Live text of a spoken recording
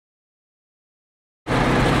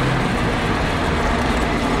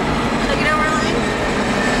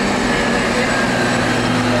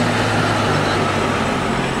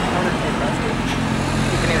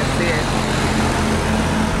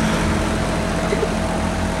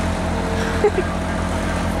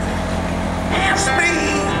Ask me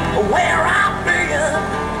where I've been.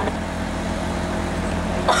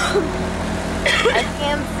 I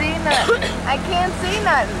can't see nothing. I can't see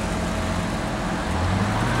nothing.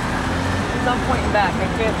 I'm pointing back. I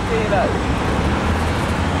can't see nothing.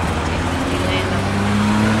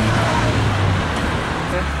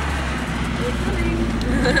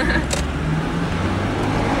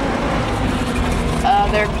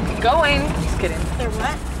 They're going. Just kidding. They're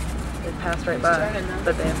what? They passed right by,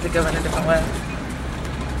 but they have to go in a different way.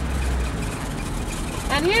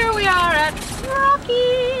 And here we are at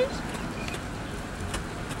Rockies.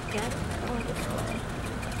 Good. Oh, different way.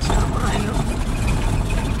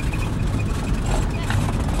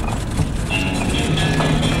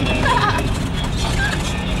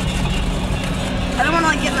 I don't want to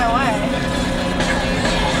like get in their way.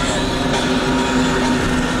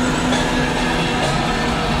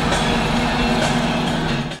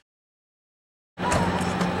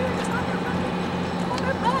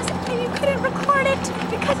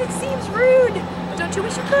 Because it seems rude. Don't you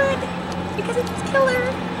wish you could? Because it's killer.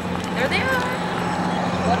 There they are.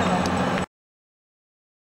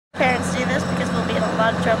 Parents do this because we'll be in a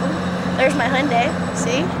lot of trouble. There's my Hyundai.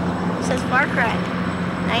 See? It says Far Cry.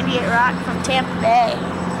 98 Rock from Tampa Bay.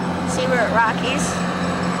 See, we're at Rockies.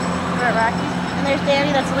 We're at Rockies. And there's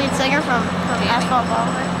Danny, that's the lead singer from Asphalt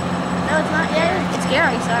Ballet. No, it's not Gary. It's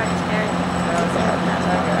Gary, sorry, it's Gary.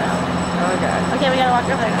 Oh god. Okay, we gotta walk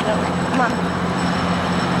over there now, don't we? Come on.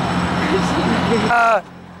 Wow,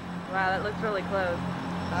 that looks really close.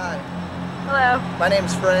 Hi. Hello. My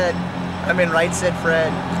name's Fred. I'm in Right Said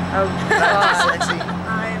Fred. Oh Not god. sexy.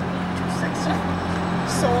 I'm too sexy.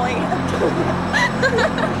 Soy.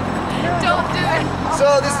 Don't do it.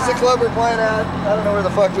 So this is a club we're playing at. I don't know where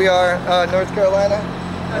the fuck we are. North Carolina.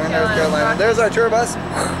 We're in North Carolina. There's our tour bus.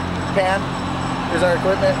 Pan. Here's our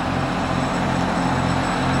equipment.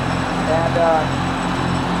 And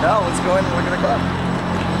no, let's go in and look at the club.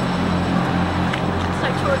 It's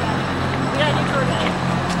like tour guide. We gotta do tour guide.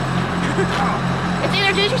 Let's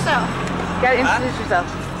introduce yourself. You gotta introduce yourself.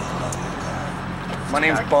 My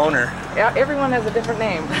name's Boner. Yeah, everyone has a different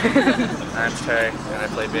name. I'm Trey, and I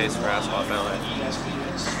play bass for Asphalt Ballet.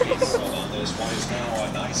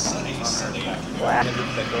 Wow.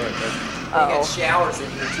 They got showers in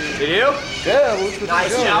here too. Did you? Yeah,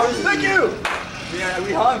 Nice showers. Thank you.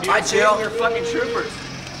 We hung, dude. Hi, Jill. We're fucking troopers.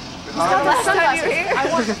 Last time you were here. I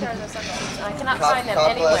want a pair of those sunglasses, and I cannot find them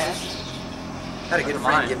anywhere. I had a good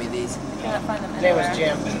friend give me these. I cannot find them His name anywhere. was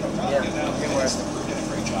Jim. Yeah. Jim West.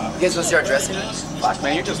 You guys want to see our dressing rooms? Fuck,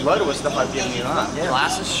 man, you're just loaded with stuff I've given you, huh? Yeah.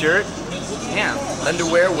 Glasses, shirt. Damn.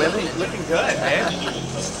 Underwear, women. Looking good, man.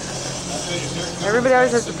 Everybody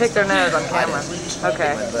always has to pick their nose on camera.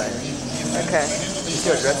 Okay. Okay. You see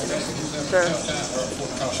our dressing rooms? Sure.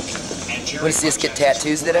 Want to see us get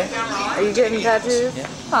tattoos today? Are you getting tattoos? Yeah.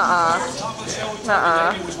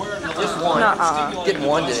 Just one. Nuh-uh. Getting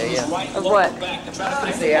one today, yeah. Of what?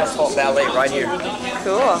 It's the Asphalt Ballet right here.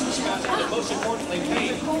 Cool.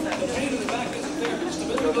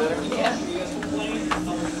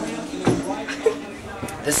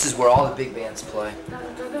 This is where all the big bands play.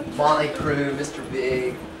 Motley Crue, Mr.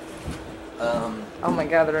 Big. Oh my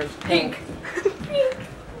god, they're in pink. Pink.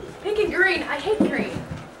 Pink and green. I hate green.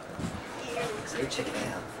 Go check it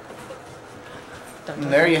out.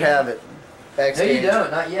 And there you have it. No, Backstage. you don't.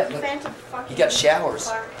 Not yet. Look. You got showers.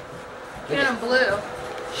 Look And at I'm blue.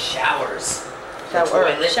 showers. Shower.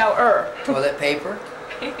 Toilet. Shower. Toilet paper.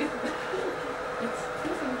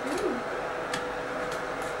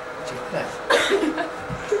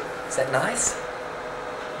 Is that nice?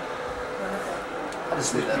 I'll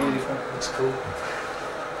just leave that on. Looks cool.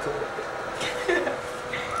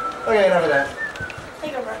 Okay, enough of that.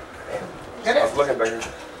 Take over. I was looking back here.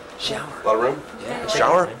 Shower. A lot of room? Yeah.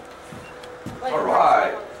 Shower?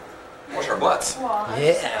 Alright. Wash our butts.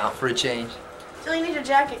 Yeah, for a change. Jill, you need your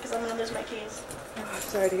jacket because I'm gonna lose my keys.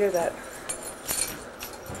 Sorry to hear that.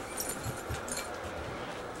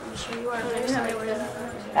 I'm sure you are. Maybe somebody would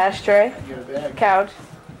have. Ashtray, Get a bag. couch,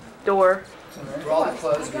 door. For all the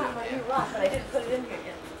clothes, I got my new lock, but I didn't put it in here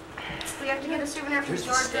yet. We have to get a souvenir from here's the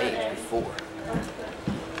Georgia. stage before.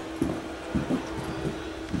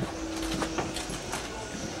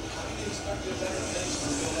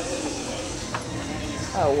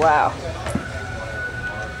 Oh wow.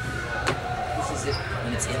 This is it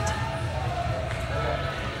when it's empty.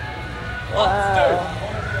 Wow.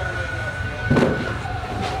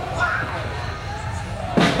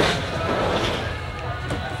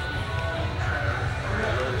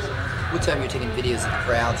 We'll tell you you're taking videos of the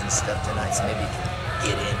crowds and stuff tonight, so maybe you can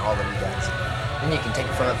get in all of you guys. Then you can take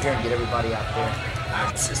it from up here and get everybody out there.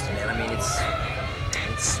 System, man. I mean,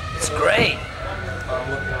 it's great.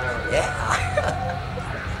 Yeah.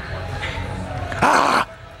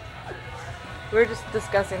 We're just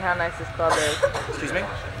discussing how nice this club is. Excuse me?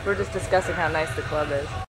 We're just discussing how nice the club is.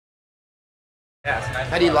 Yeah, it's nice.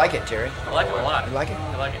 How do you like it, Jerry? I like it a lot. You like it?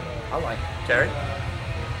 I like it. I like it. Gary?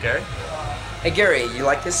 Gary? Hey, Gary, you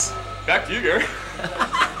like this? Back to you, Gary.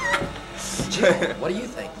 Jill, what do you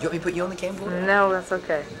think? You want me to put you on the cam floor? No, that's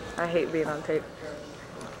okay. I hate being on tape.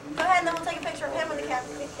 Go ahead and then we'll take a picture of him with the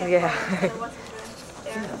camera. Yeah.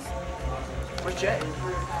 Where's Jay?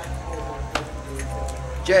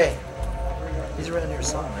 Jay, he's around here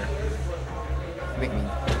somewhere. You make me. I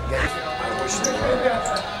wish they were.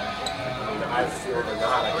 I feel they're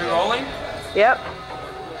not. Are we rolling? Yep.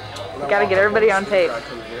 You gotta get everybody on tape.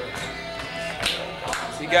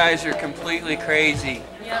 You guys are completely crazy.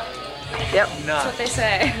 Yep. Nuts. What they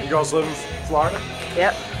say. You girls live in Florida?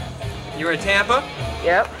 Yep. You were in Tampa?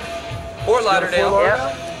 Yep. Fort Lauderdale?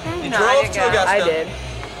 Yep. You drove to Augusta? I did.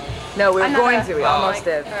 No, we were going to. We almost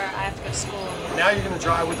did. I have to go to school. Now you're going to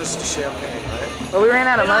drive with us to Champagne, right? Well, we ran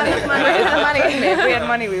out of money. We ran out of money. If we had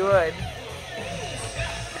money, we would.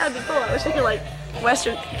 That'd be cool. I was thinking like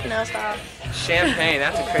Western canal style. Champagne,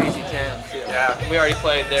 that's a crazy town. Yeah. We already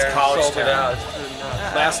played there and college sold it town. out. It's pretty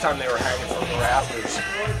nuts. Last time they were hanging from the rafters.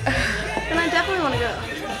 And I definitely want to go.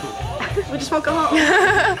 We just won't go home.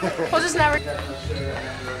 We'll just never.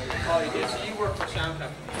 Oh, you did? So you work for Sound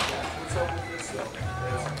Company?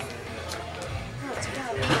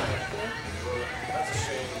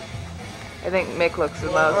 I think Mick looks the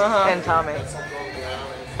most, and Tommy,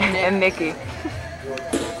 and Nikki.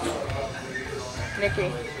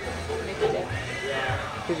 Nikki.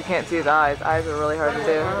 Because you can't see his eyes. Eyes are really hard to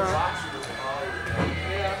do.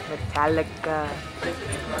 Metallica.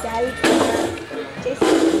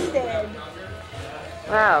 Jason said.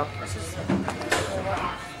 Wow.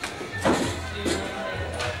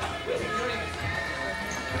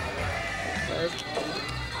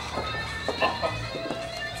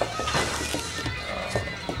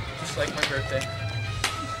 Just like my birthday.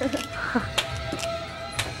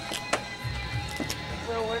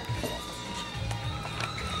 Will work.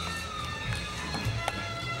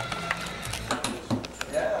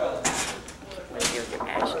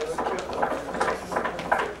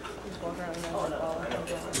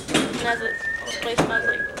 As it, this place smells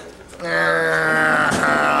like.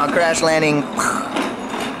 Crash landing.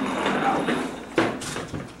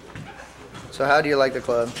 So how do you like the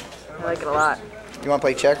club? I like it a lot. You want to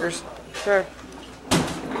play checkers? Sure.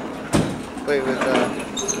 Play with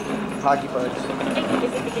hockey pucks.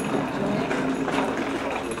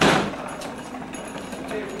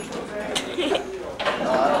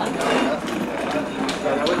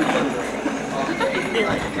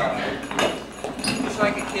 Just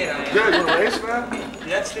like a kid, I am. Good, you want to race, man?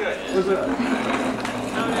 Let's do it. What's that?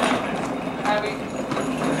 Abby.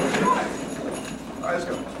 All right, let's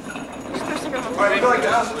go. Christopher. All right, you go like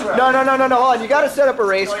that. No, hold on. You got to set up a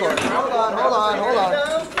race course. Hold on.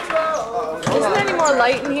 Isn't there any more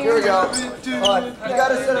light in Here here? we go. Hold on. You got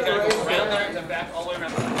to set up a race course. Around there and back all the way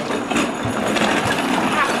around.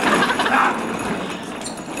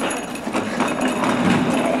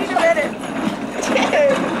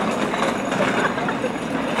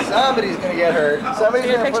 Somebody's going to get hurt.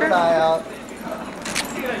 Somebody's going to put an eye out.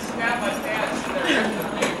 You're gonna snap my pants.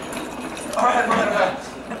 All right,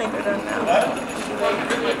 I think we're done now.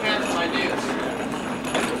 My pants and my dudes.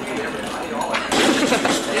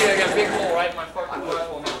 Yeah, I got a big hole right in my fucking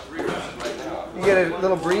butthole now. You get a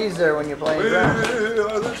little breeze there when you're playing drums.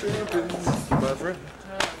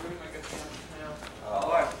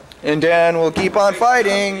 And Dan will keep on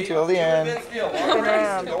fighting till the end.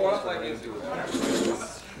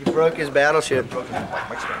 He broke his battleship.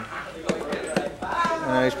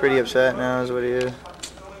 He's pretty upset now, is what he is.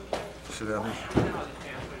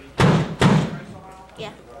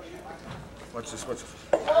 Yeah. Watch this.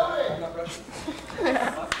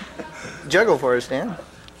 Juggle for us, Dan.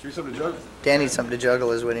 Should we something to juggle? Dan needs something to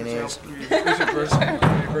juggle is what he needs. First.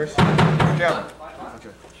 Camera.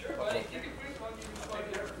 Okay.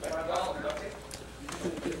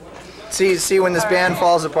 See, when this band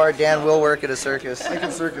falls apart, Dan will work at a circus. I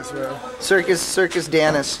can circus, man. Circus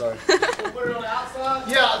Danis.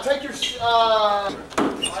 Yeah, take your.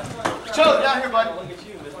 Joe, down here, bud. It's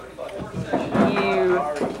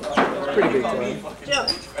pretty big time.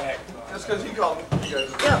 Just because he called me. You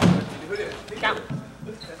guys.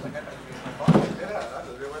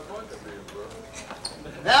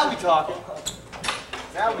 Now we talking.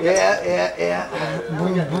 Yeah.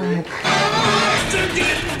 Boom, boom.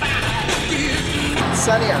 It's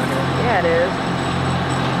sunny out here. Yeah, it is.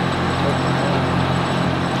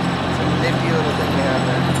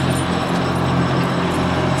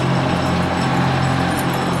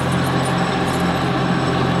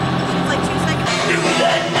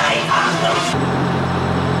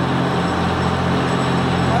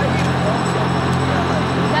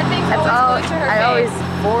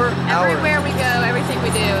 everywhere we go, everything we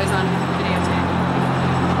do is on videotape.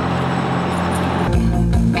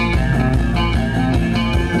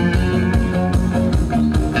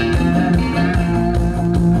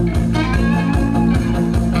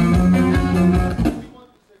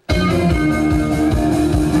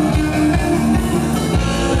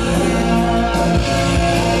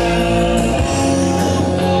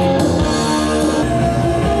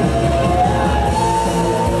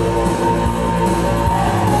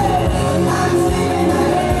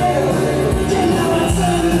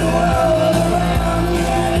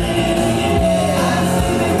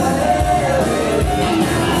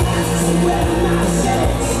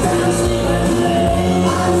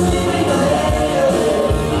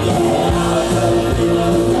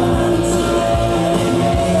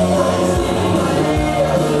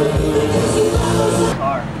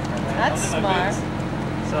 That's smart.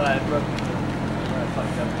 So I broke I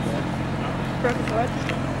fucked up again. Broke his what?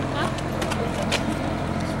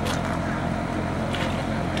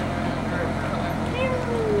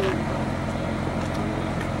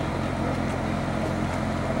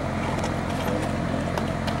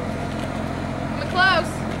 Come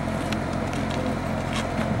close.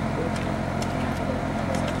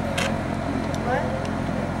 What?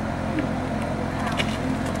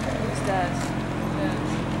 Who's that?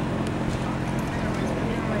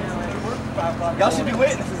 Y'all should be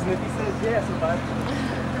witnesses, and if he says yes,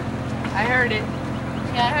 I heard it.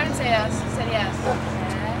 Yeah, I heard him say yes. He said yes.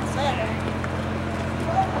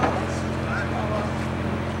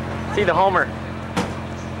 See the homer.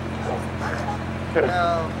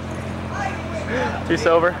 No. Too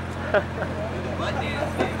sober?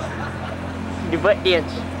 Do butt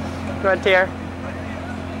dance. Go on, Tara.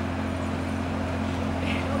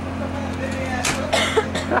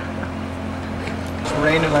 It's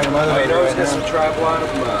raining like a mother. I know he's got some tribal on him.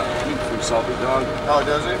 Meat from Salty Dog. Oh,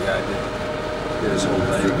 does it? Yeah, I did. Did his whole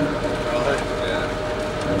leg. Yeah.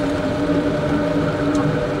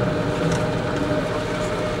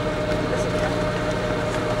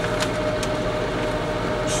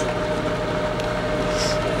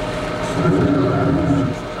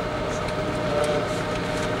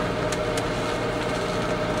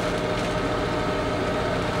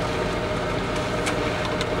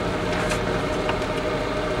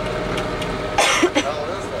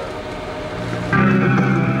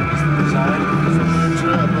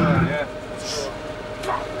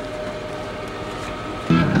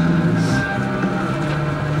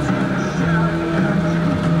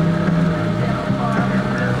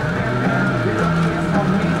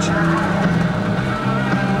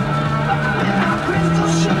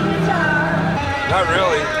 Not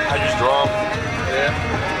really. I just draw them. Yeah.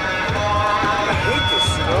 I hate this,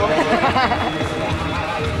 you know?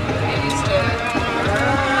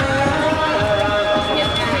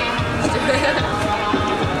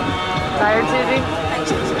 Tired, Susie?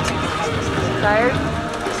 Tired?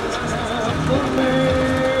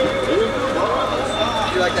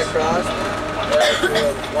 You like that cross? Yeah,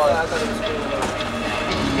 cool. Why? I thought it was cool.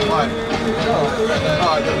 Why? No.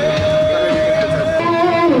 Oh, I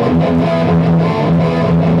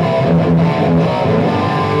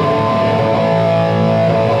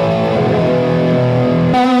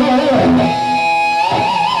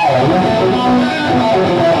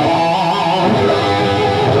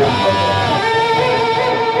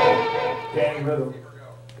Danny Rhythm.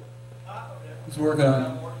 Let's work on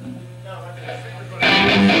it.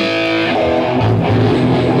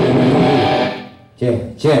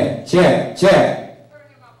 Check.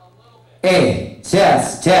 Hey,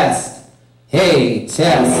 test. Hey,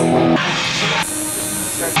 test.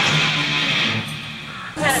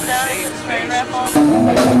 Had it done. Spray rifle.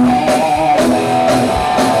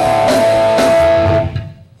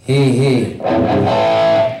 Hey.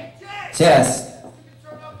 Test.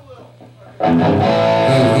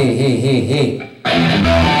 Hey.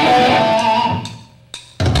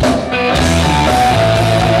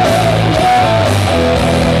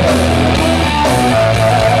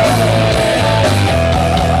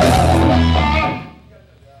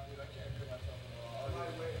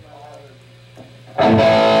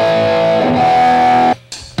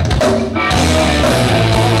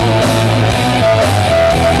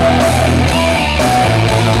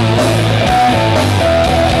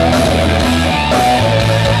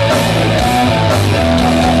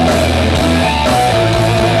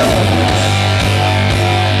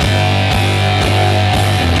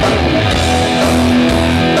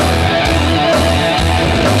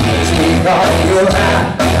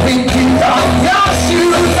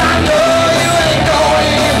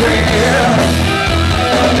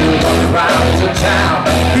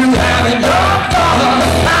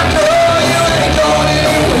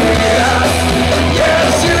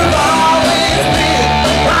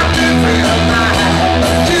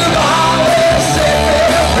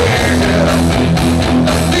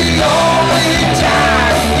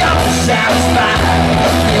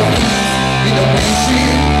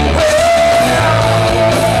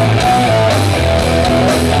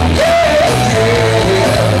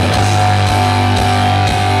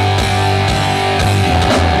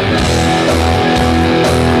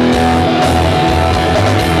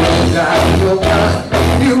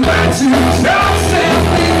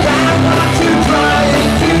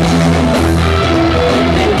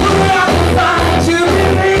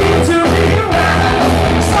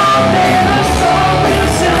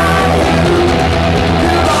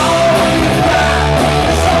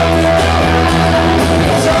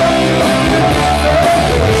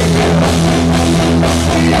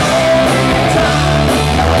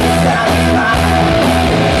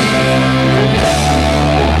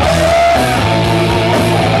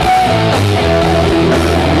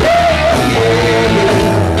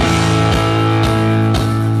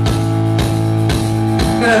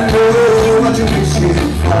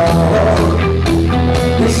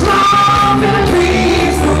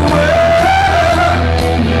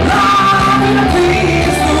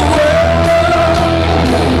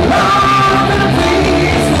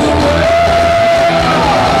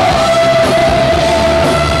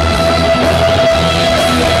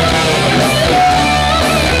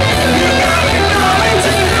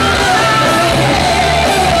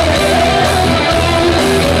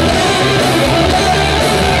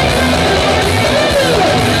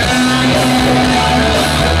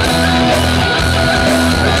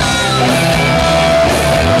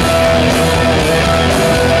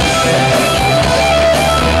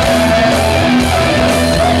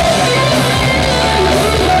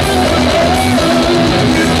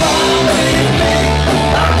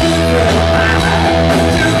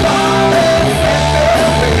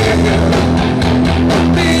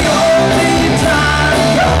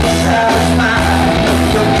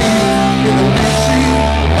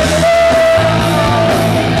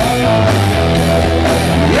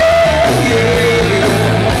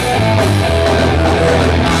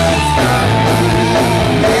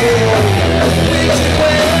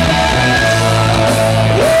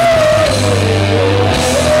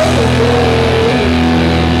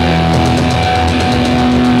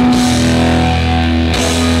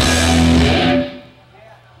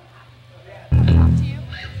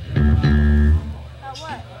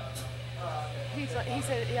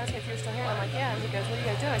 said, he asked me if you were still here, and I'm like, yeah. And he goes, what are you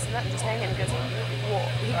guys doing? I said, nothing, just hanging. He goes, well,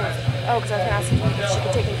 oh, because I was going to ask if she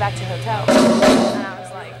could take me back to the hotel. And I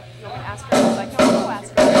was like, you want me to ask her? I was like, no, I'll go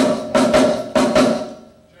ask her.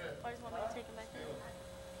 Why does he want me to take him back there?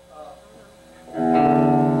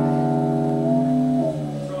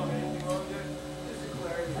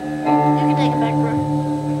 You can take it back, bro.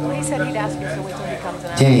 Well, he said he'd ask me, so wait till he comes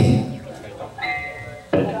and J.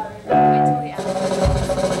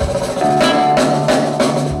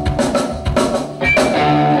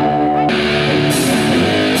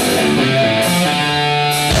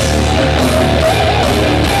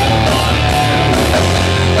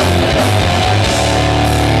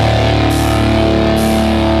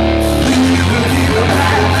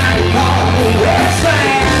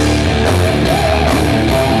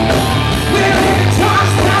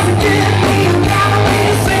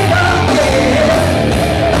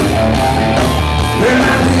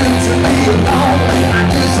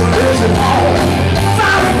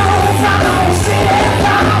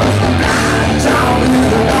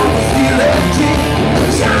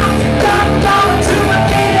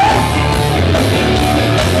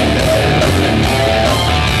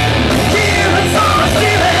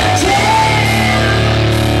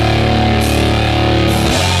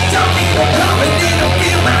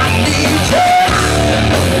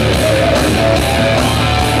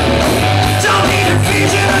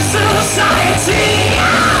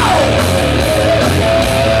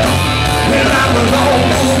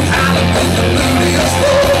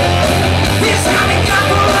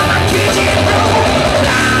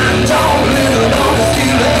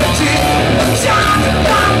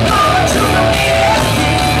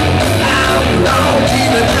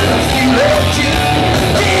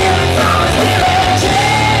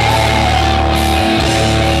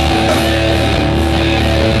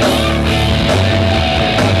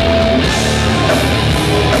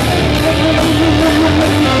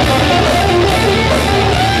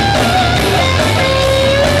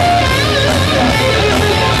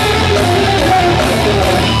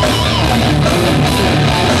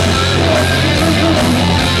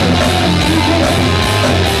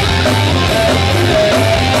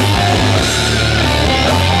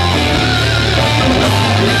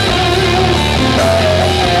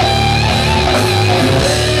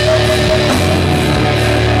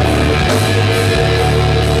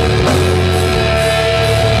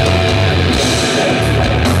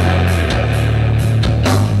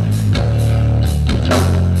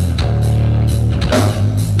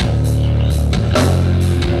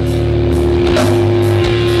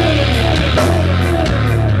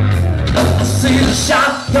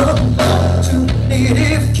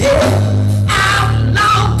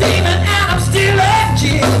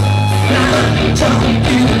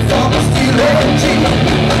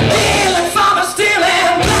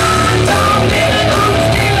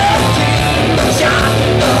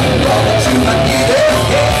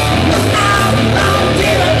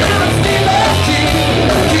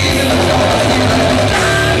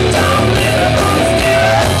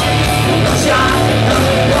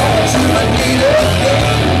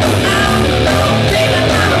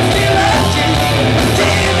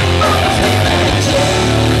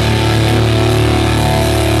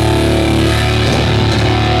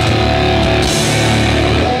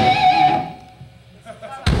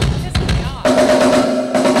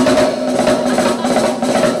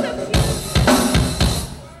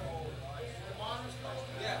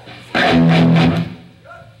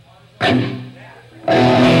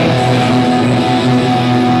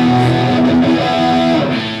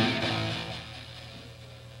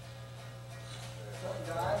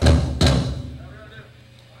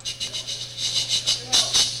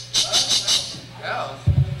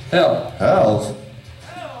 Hells.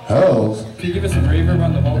 Hells. Can you give us some reverb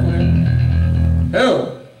on the vocal here?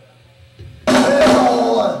 Hell.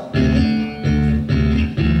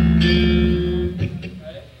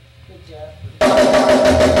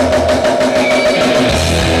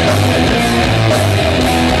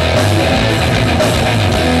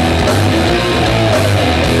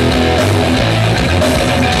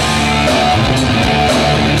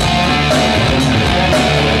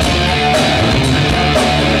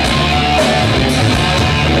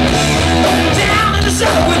 Down in the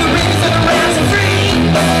south where the rivers and the rats are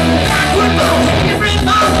free.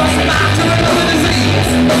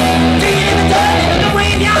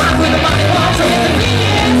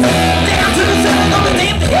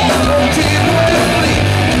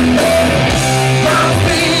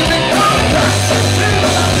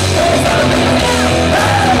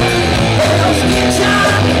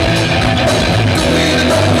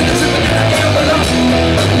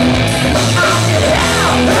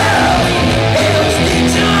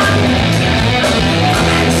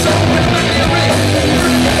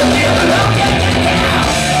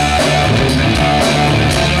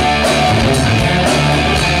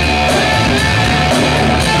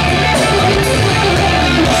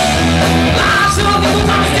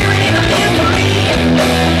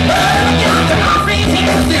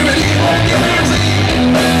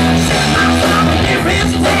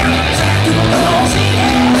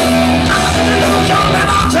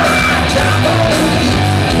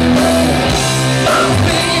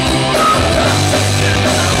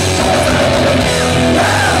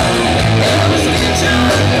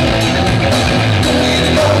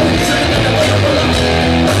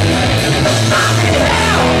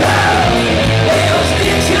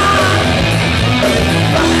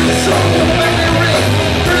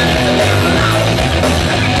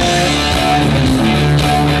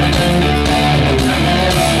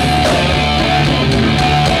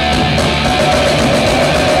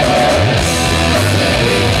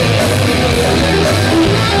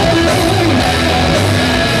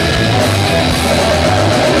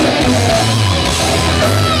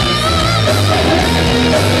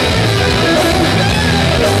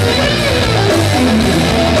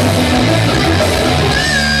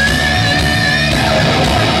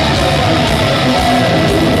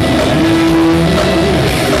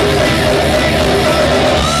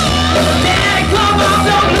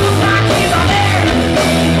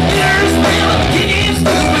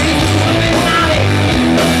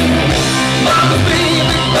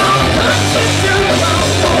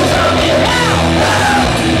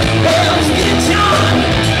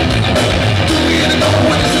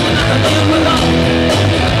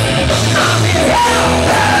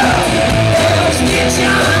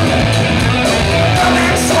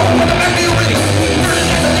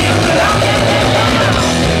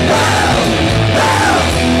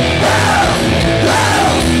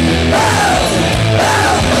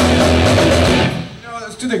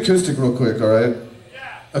 acoustic real quick, all right?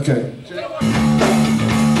 Yeah. Okay.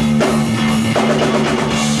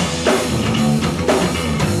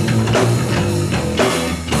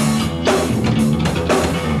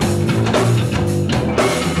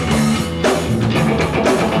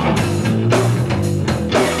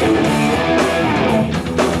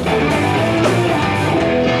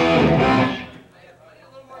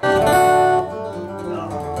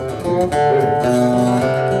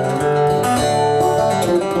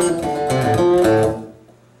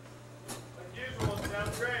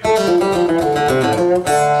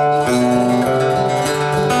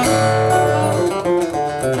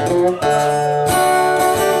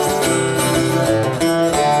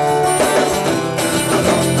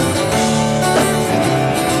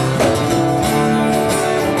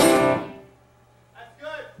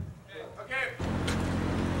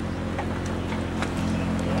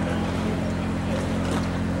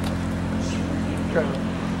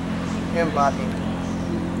 Him, Bobby.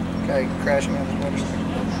 Guy crashing on his motorcycle.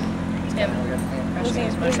 It's him. Crashing on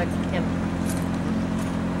his motorcycle. Him.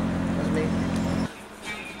 That was me.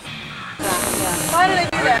 Yeah. Why did I do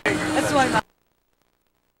that? That's why not.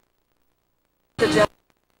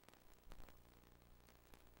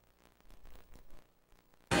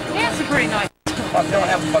 That's a pretty nice. Fuck, don't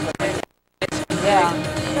have a fucking thing. Yeah.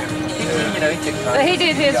 You know, he took time. But he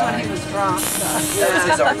did his when he was drunk. So. That was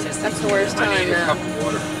his artistic. That's the worst time. I need a cup of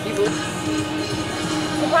water.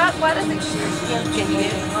 Why does it shoot against you?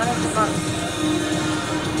 Why does it not?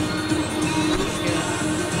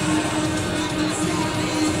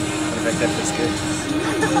 I think that feels good.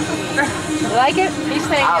 You like it? He's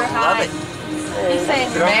saying I you're love high. it. He's saying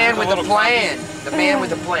The man with the plan. The man with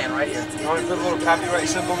the plan right here. You want me to put a little copyright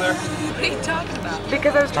symbol there? What are you talking about?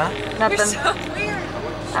 because I was nothing. You're so weird.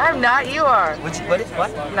 I'm not. You are.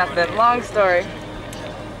 What? Nothing. Long story.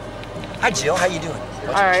 Hi, Jill. How you doing?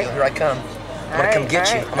 All right. Jill, here I come. I'm gonna come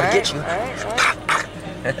get you. I'm gonna get you. All right.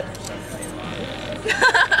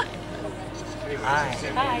 Hi.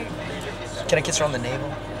 Hi. Can I kiss her on the navel?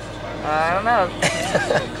 I don't know.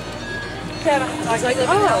 I was like, oh,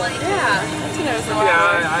 yeah. That's what I was like.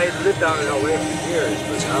 Yeah, I lived down in LA for years,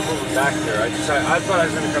 but I'm moving back there. I thought I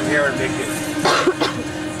was going to come here and make it,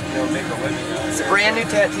 make a living out It's a here. brand new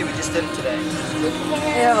tattoo. We just did it today.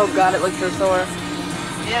 Yeah, oh god, it looks so sore.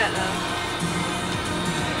 Yeah, no.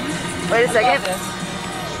 Wait a second.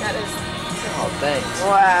 That is. Oh, thanks.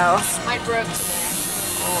 Wow. Mine broke today.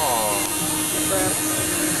 Oh. It broke.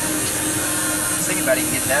 I was thinking about even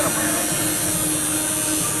getting that on my own.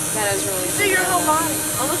 That is really. So your whole body.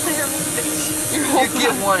 Almost like your whole face. Your whole You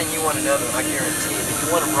get one and you want another, I guarantee it.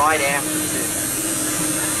 You want them right after, too.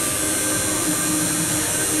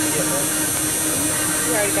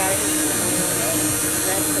 You already got it.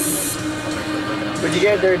 What'd you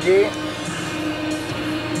get there, G?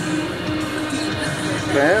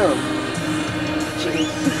 Boom.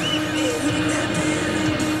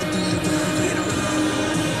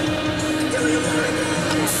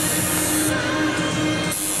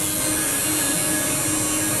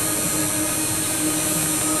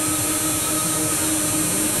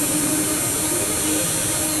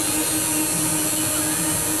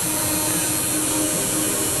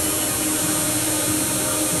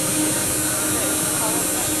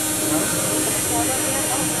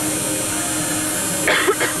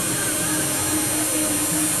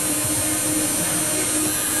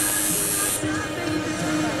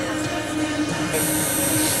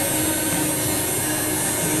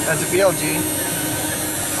 How's it feel, G? I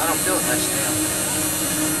don't feel it much now.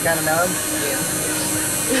 Kind of numb?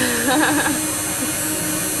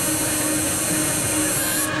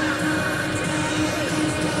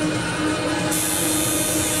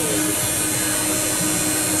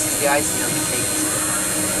 This is the icing on the cake.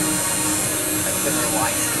 Like vanilla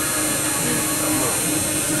icing.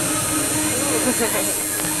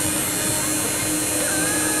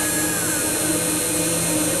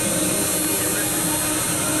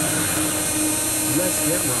 Let's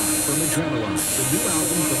Get Rock from Adrenaline, the new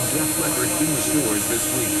album from Jeff Leppard in the stores this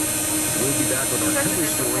week. We'll be back with our cover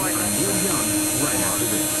story on Neil Young right after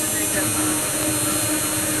this.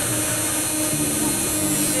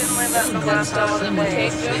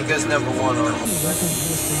 He goes #1 on it.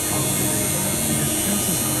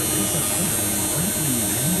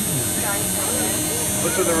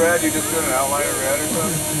 What's with the red? You just doing an outline of red or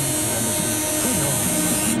something?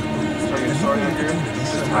 Are you sorry on here?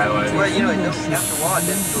 Just highlighting. Well, you know, after a while, it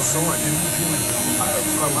didn't feel sore. I'm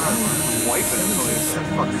wiping it so it's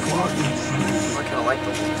fucking clogged. I kind of like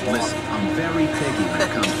the Listen, I'm very picky when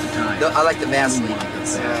it comes to time. I like the Vaseline.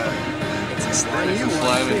 Yeah. It's a slime.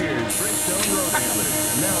 Slimy.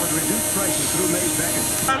 Now at reduced prices through May 2nd.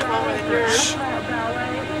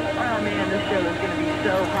 Oh man, this show is going to be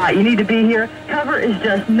so hot. You need to be here. Cover is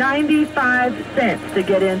just 95 cents to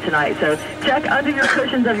get in tonight. So check under your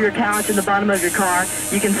cushions of your couch in the bottom of your car.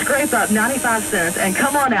 You can scrape up 95 cents and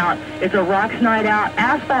come on out. It's a rocks night out.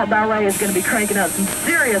 Asphalt Ballet is going to be cranking up some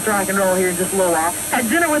serious rock and roll here in just a little while. Had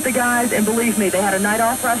dinner with the guys, and believe me, they had a night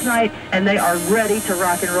off last night, and they are ready to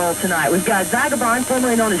rock and roll tonight. We've got Vagabond,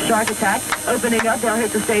 formerly known as Shark Attack, opening up. They'll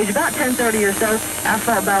hit the stage about 10:30 or so.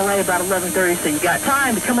 Asphalt Ballet about 11:30, so you got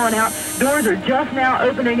time to come on out. Doors are just now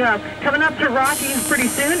opening up. Coming up to Rockies pretty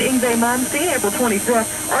soon, Ingve Malmsteen, April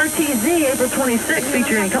 25th. RTZ, April 26th,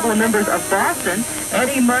 featuring a couple of members of Boston.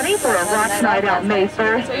 Eddie Money for a rock night out May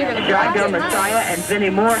 1st. Shotgun Messiah and Vinnie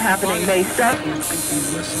Moore happening May 2nd. It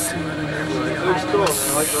was cool.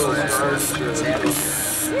 I like those stars.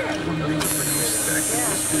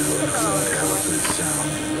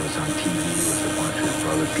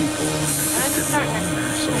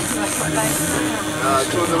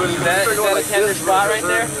 Is that a tender spot right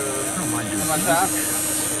there? On top?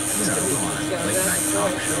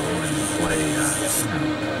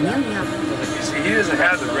 See, he doesn't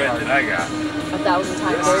have the red that I got. 1,000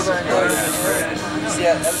 times over and over. See,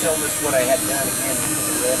 that was almost what I had done again with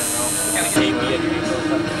the red and all. Kind of gave me a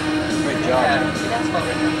Great job.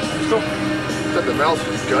 Got the mouth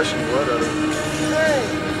gushing blood out of it.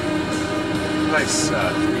 Nice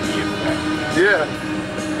 3D effect. Yeah.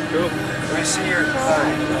 Cool. Let me see your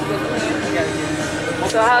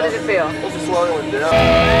So how did it feel? We'll just slow it down.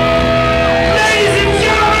 Ladies and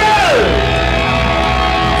gentlemen,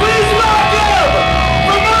 please welcome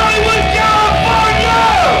from Hollywood, California,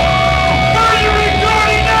 for your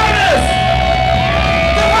recording artist,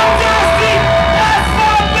 the fantastic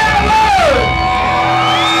Asphalt Ballet.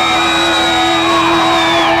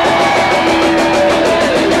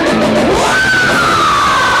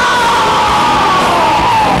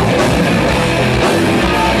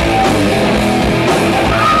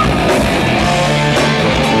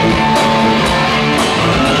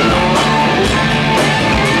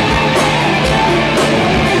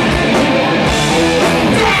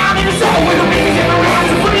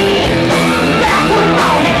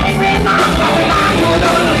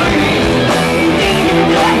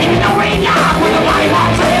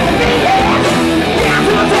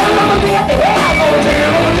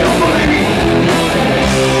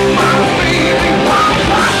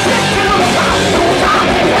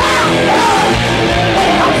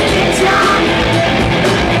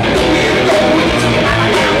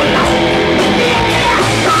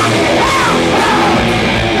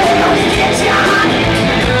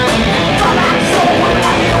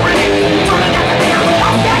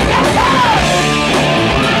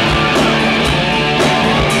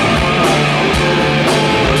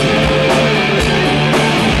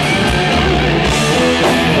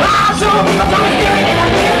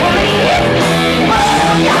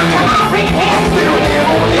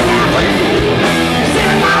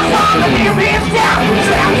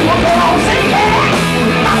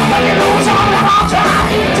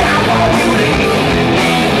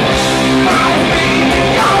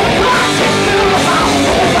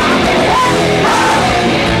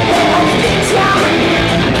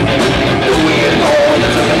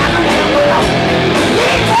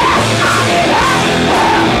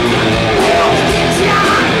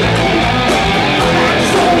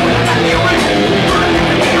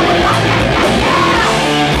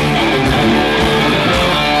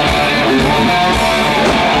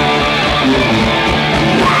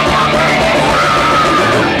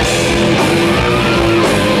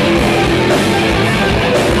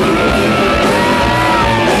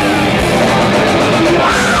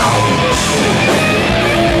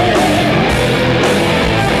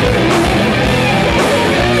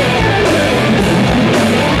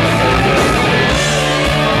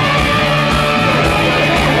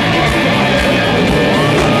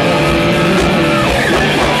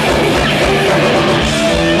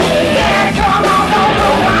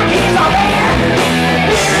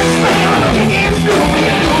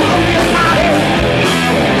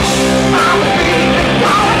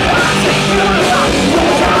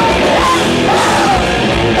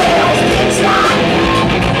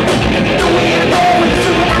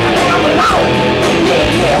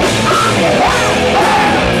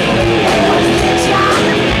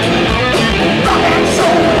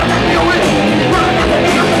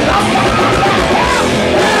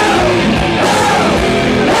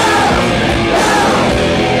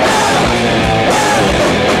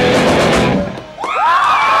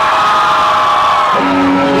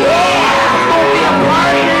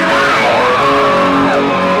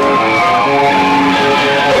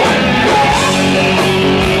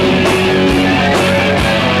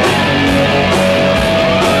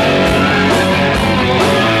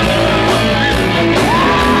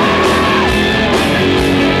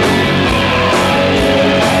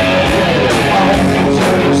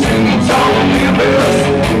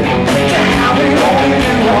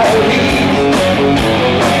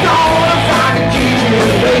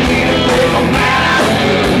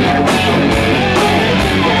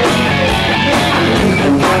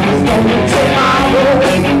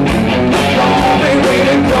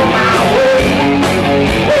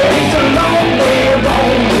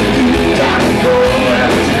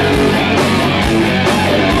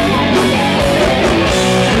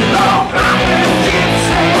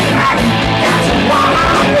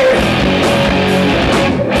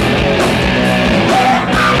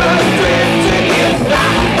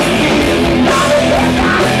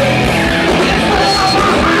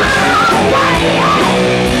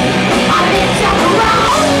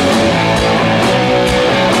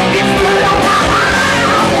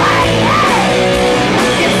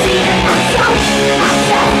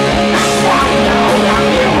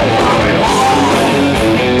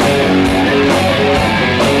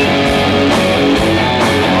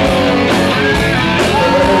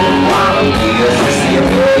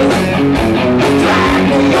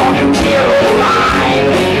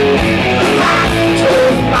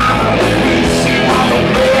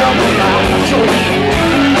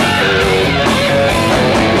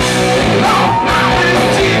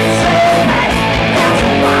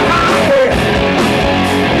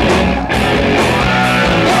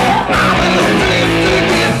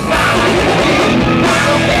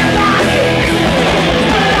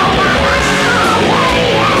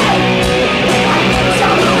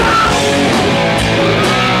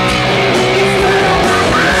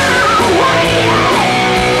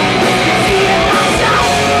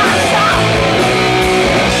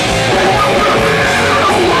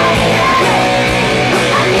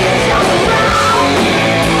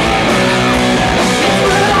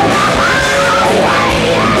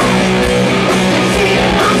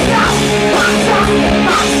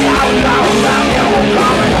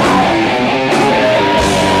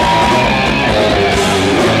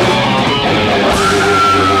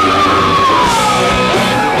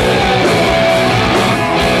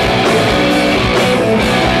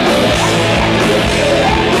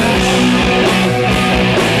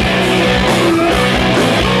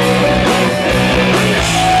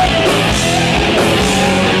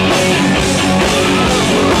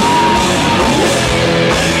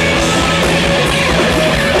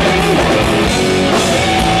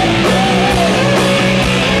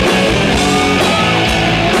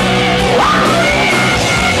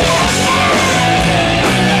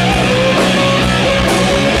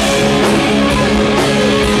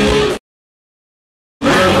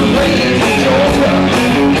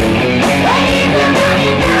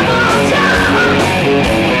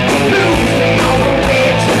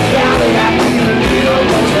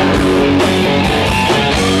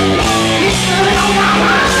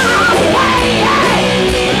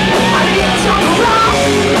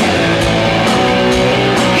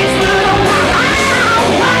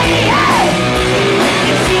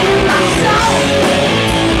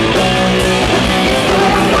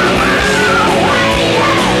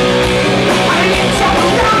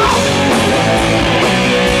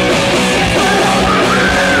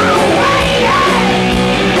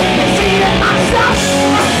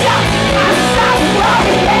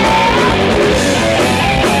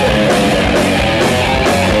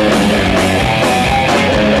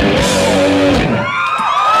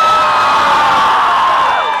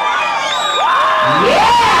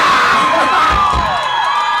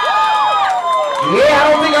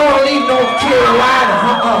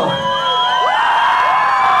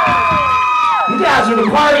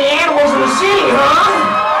 party animals in the city, huh?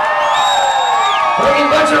 Look at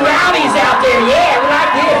a bunch of rowdies out there. Yeah, we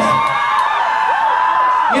like this.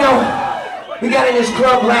 You know, we got in this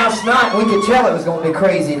club last night and we could tell it was going to be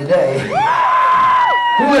crazy today.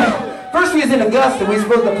 First we was in Augusta. We were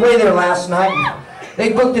supposed to play there last night.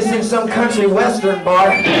 They booked us in some country western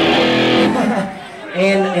bar.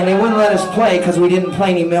 and they wouldn't let us play because we didn't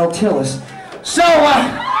play any Mel Tillis. So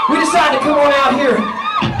we decided to come on out here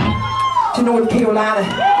to North Carolina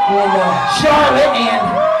and Charlotte and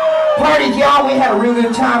party, y'all. We had a real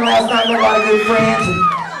good time last night. Met a lot of good friends and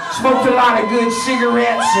smoked a lot of good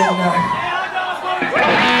cigarettes and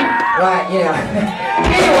right, yeah.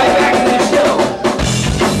 Anyway, back to the show.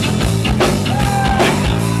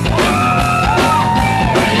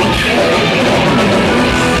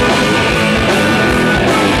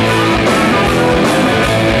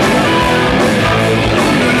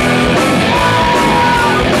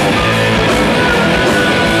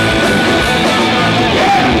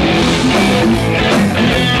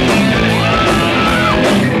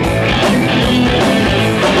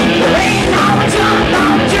 Ain't no time, no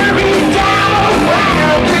jury down,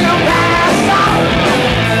 well, we'll pass on.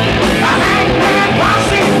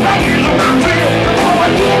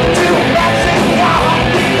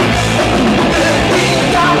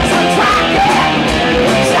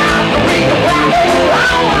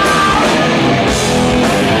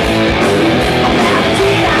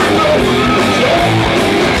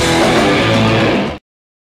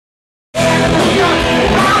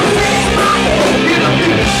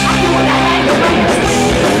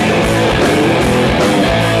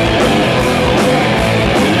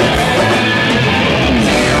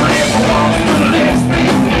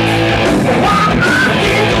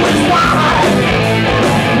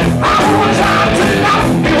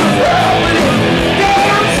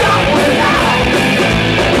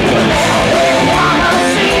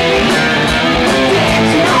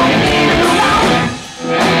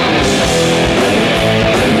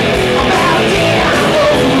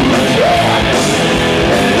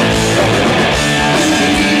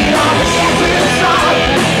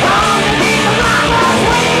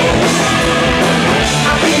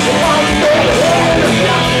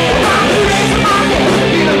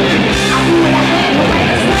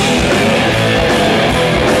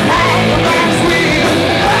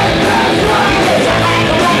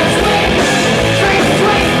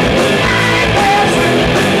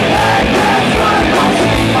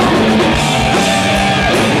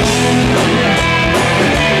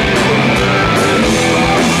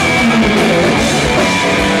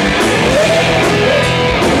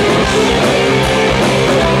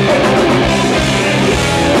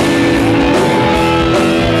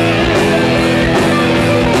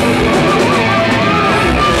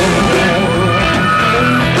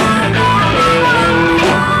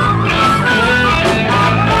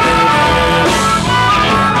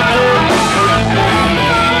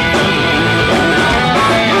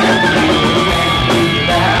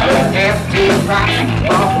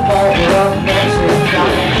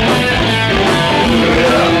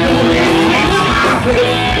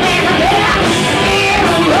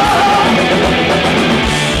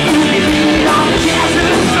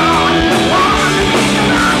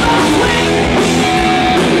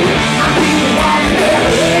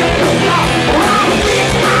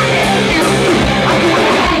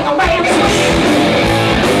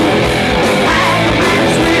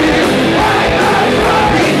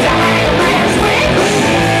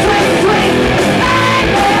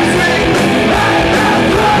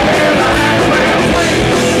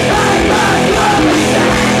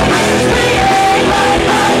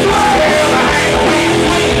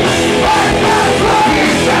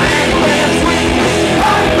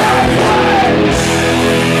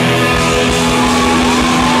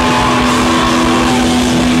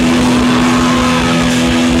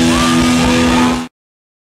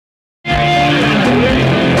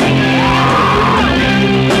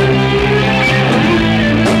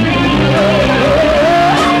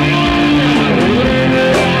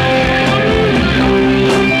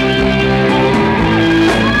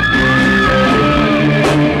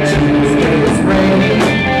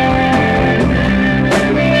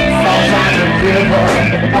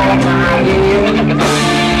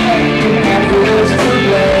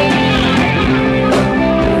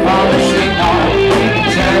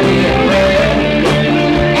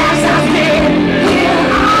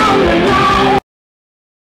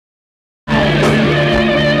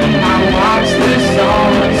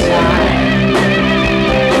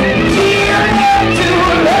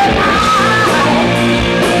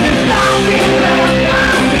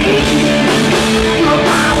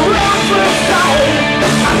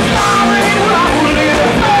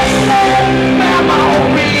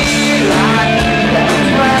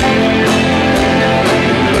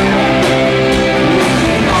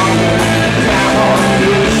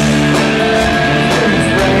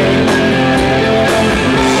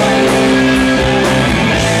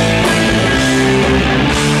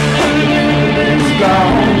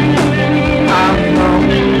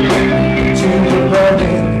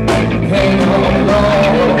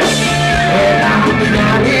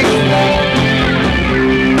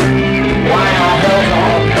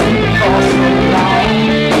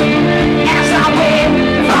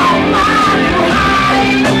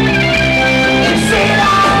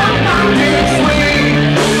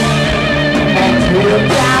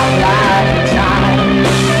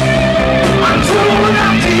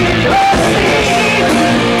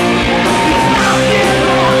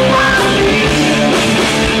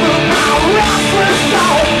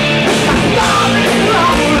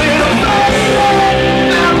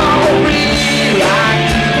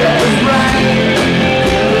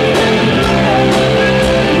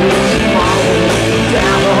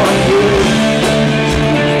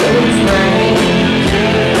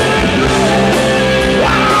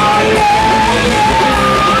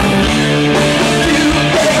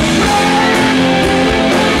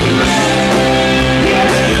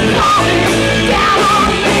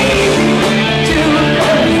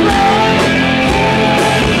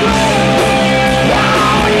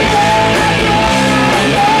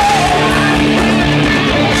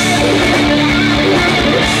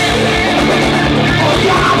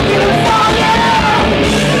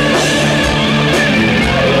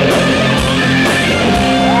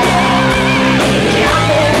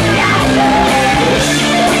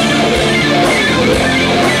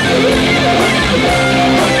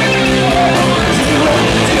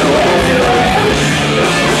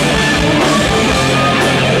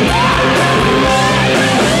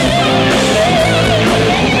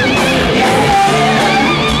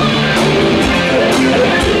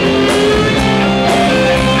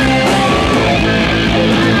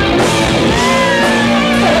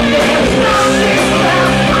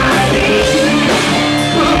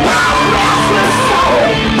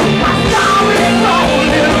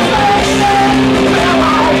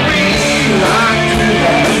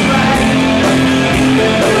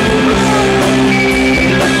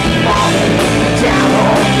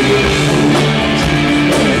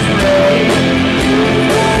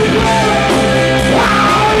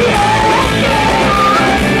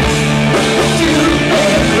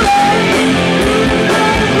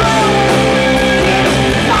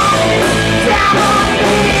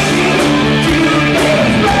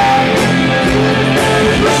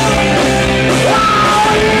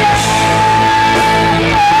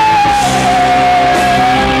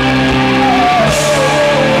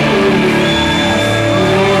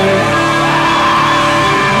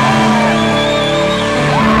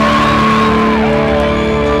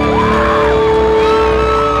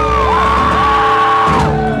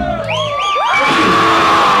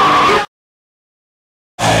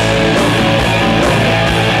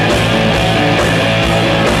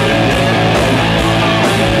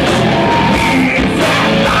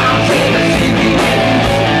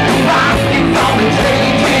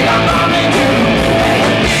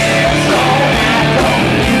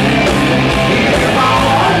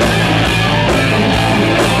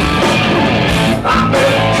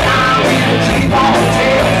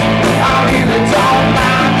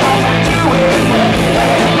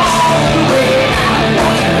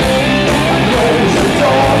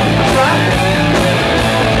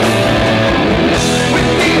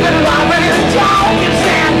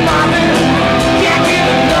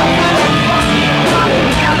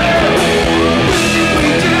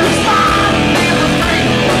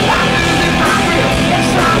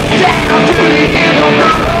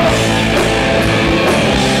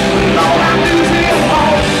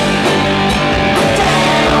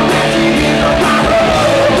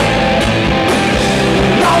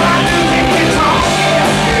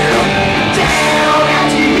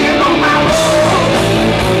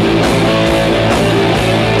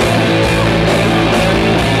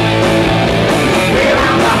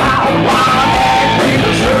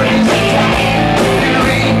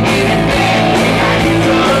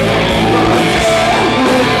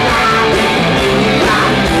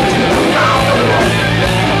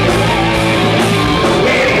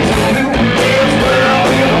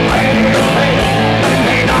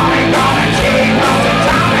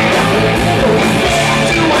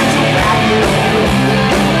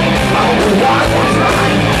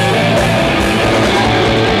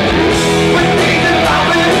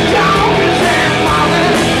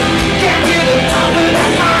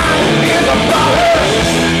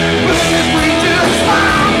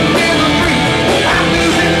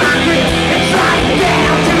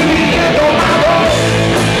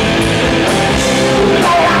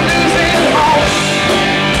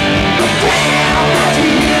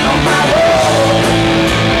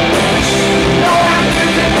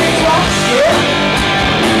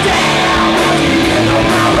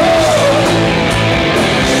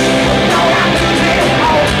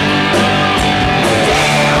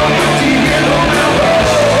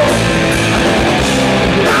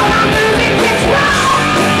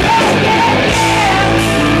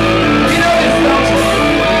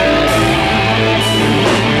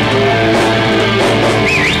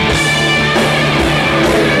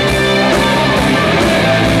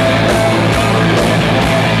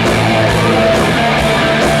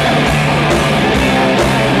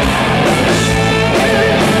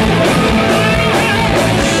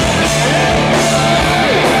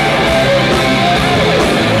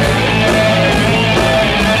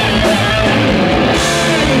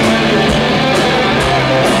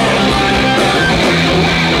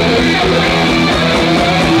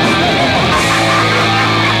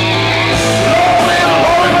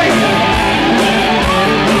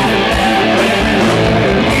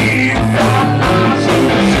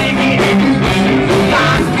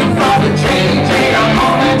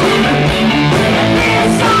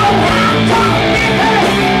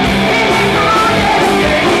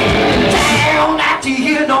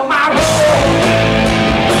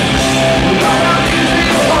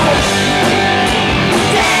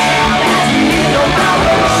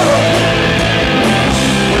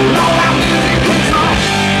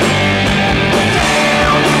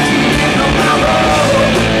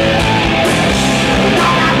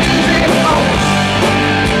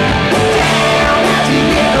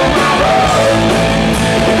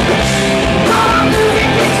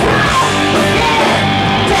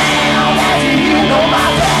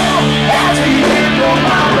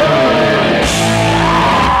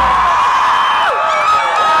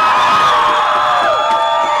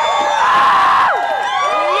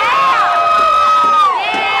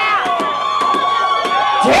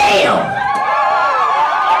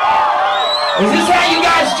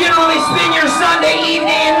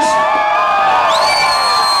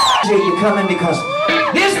 coming because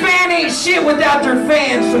this band ain't shit without their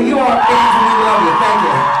fans, so you are fans and we love you. Thank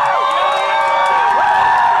you.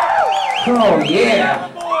 Oh,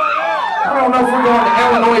 yeah. I don't know if we're going to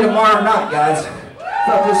Illinois tomorrow night, guys.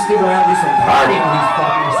 Thought we'd stick around and do some partying with these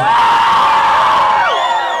fuckers.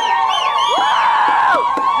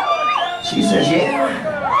 She says, yeah.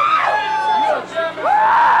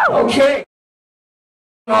 Okay.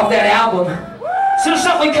 Off that album. So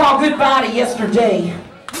something we call Goodbye to Yesterday.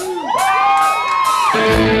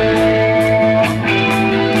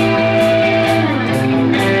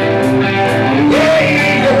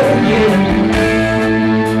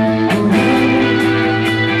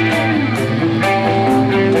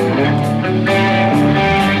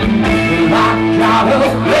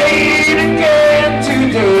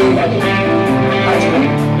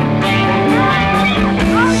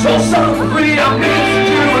 So sorry I missed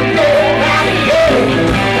you again and again.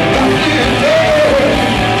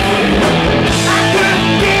 I couldn't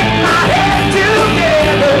get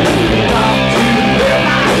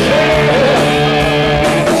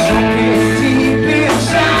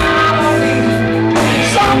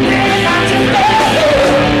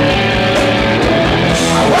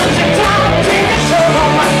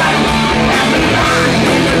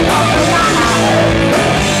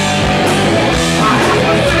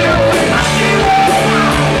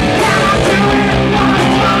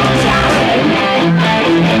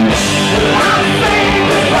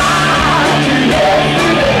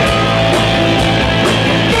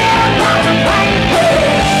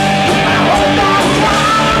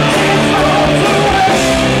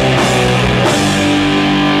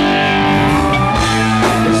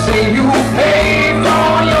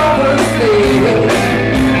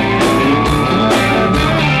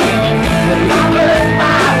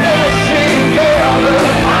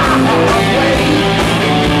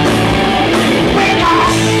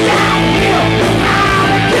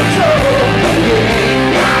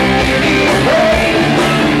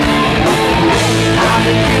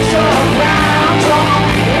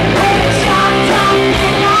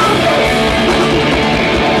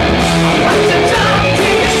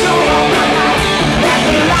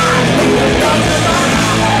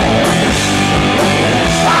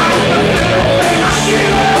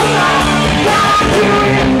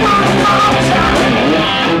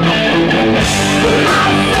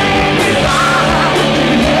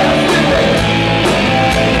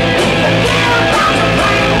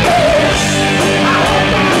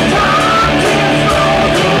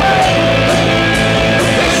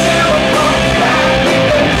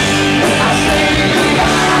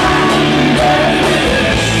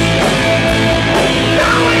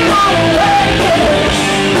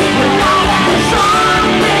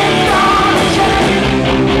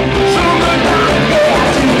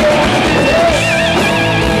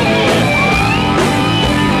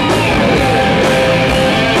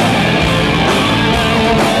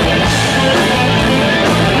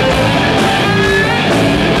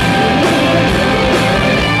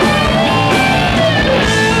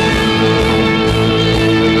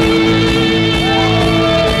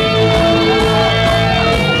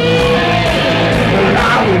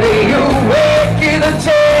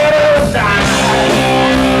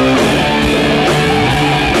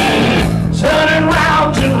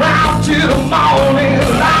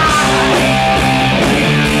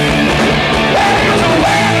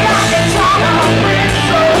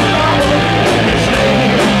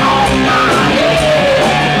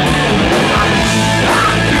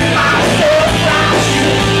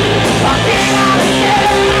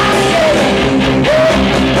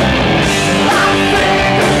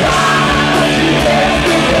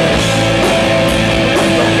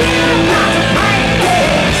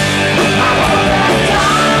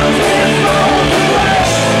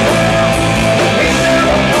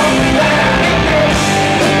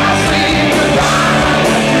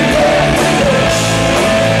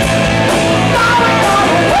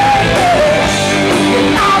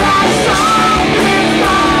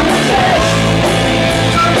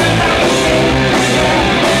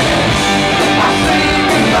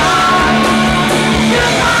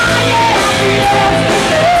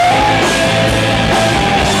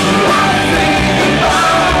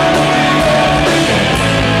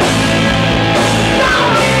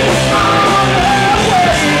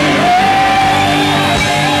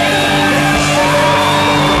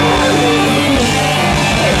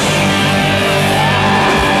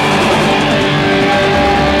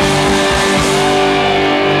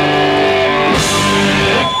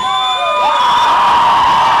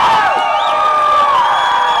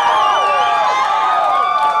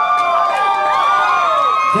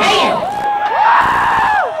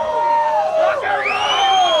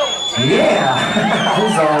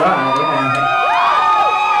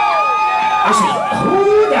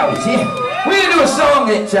Yeah. We're gonna do a song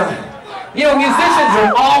that, you know, musicians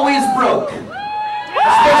are always broke.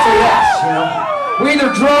 Especially us, you know. We're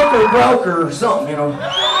either drunk or broke or something, you know.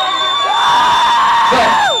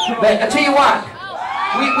 But I tell you what,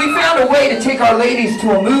 we found a way to take our ladies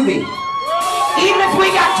to a movie. Even if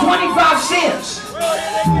we got 25 cents.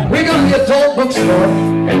 We go to the adult bookstore.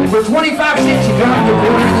 For 25 cents, you got the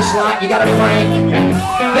quarter in the slot, you got a frank.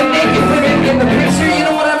 The naked women in the picture, you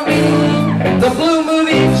know what I mean? The blue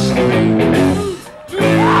movies.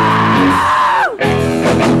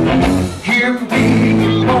 Hear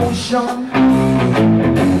me motion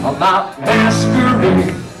about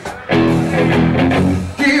masquerade.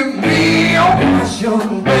 Give me your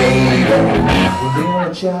passion, baby.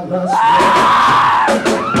 We're jealous.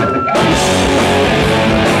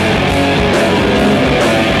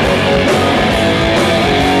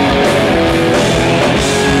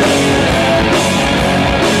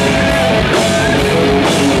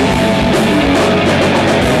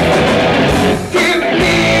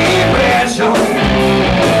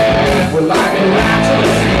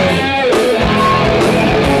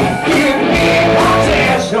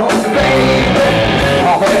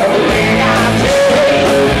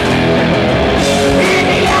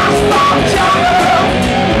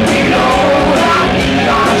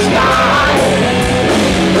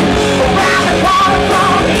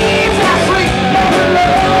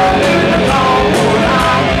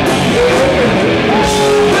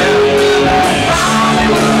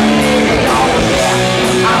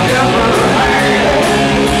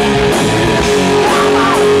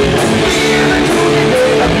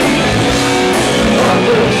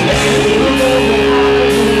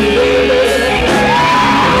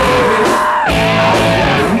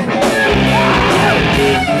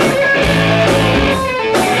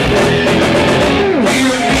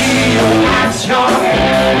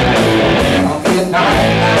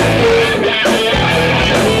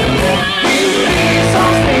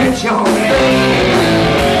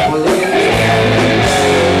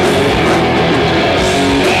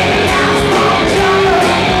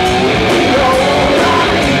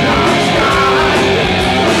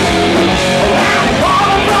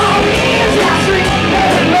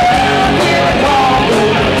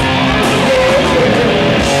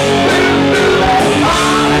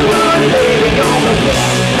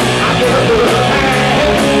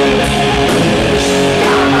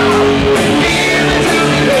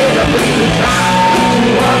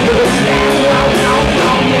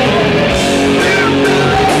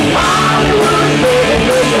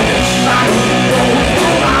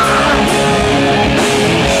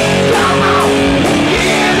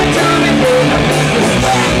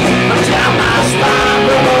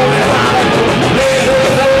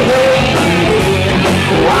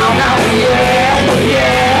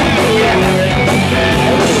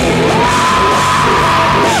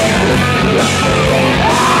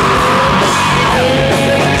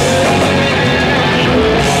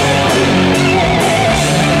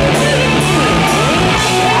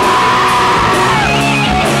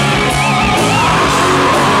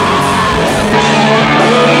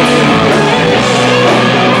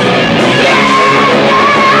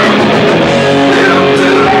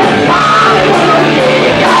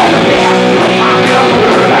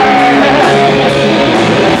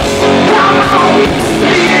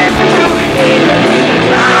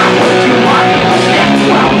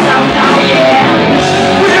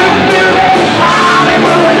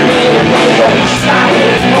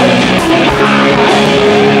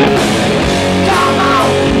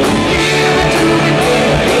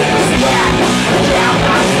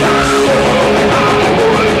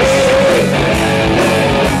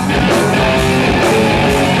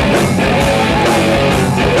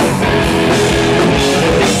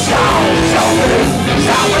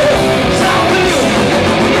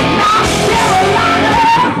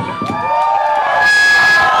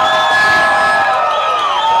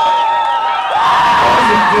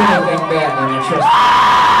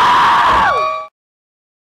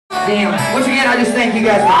 Damn. Once again, I just thank you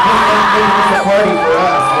guys for coming out and making this a party for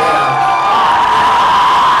us. Yeah.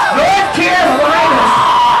 North Carolina.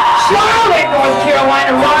 Charlotte, North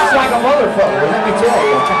Carolina rocks like a motherfucker, let me tell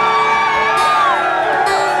you.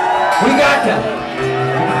 We got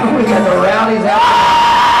the rowdies out there.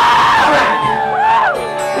 Alright.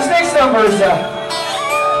 This next number is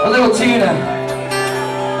a little tune.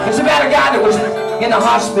 It's about a guy that was in the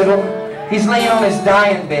hospital. He's laying on his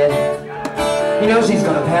dying bed. He knows he's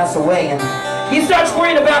going to pass away, and he starts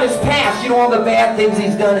worrying about his past, you know, all the bad things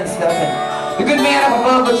he's done and stuff. And the good man up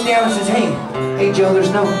above looks down and says, hey Joe, there's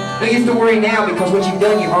no use to worry now, because what you've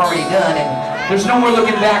done, you've already done, and there's no more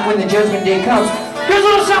looking back when the judgment day comes. Here's a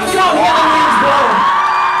little something called Hear the Winds Blow.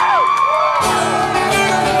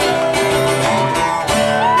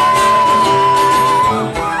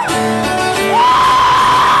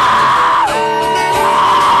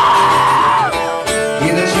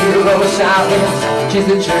 Hear the chill of the silence, kiss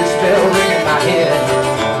the church bell ring in my head.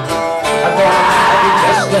 I thought it might be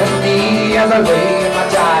destiny as I lay in my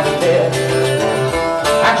dying bed.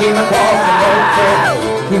 I came across an old friend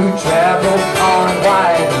who traveled far and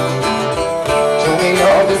wide. Told me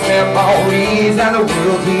all his memories and the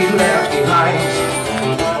world he left behind.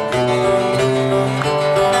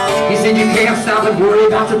 He said you can't stop and worry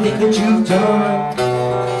about the thing that you've done.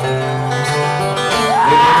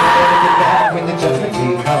 You'll never get back when the judgment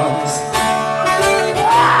day comes.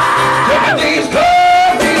 Judgment day's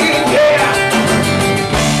coming, yeah.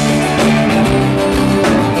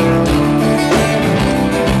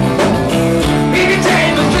 He can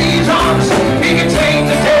change the seasons, he can change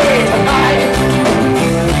the day to night.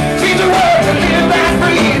 Change the world to live and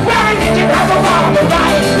breathe. Why did you have to walk the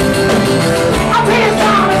right? I'll tell you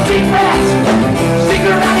some secrets,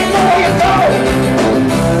 secret I didn't know you know.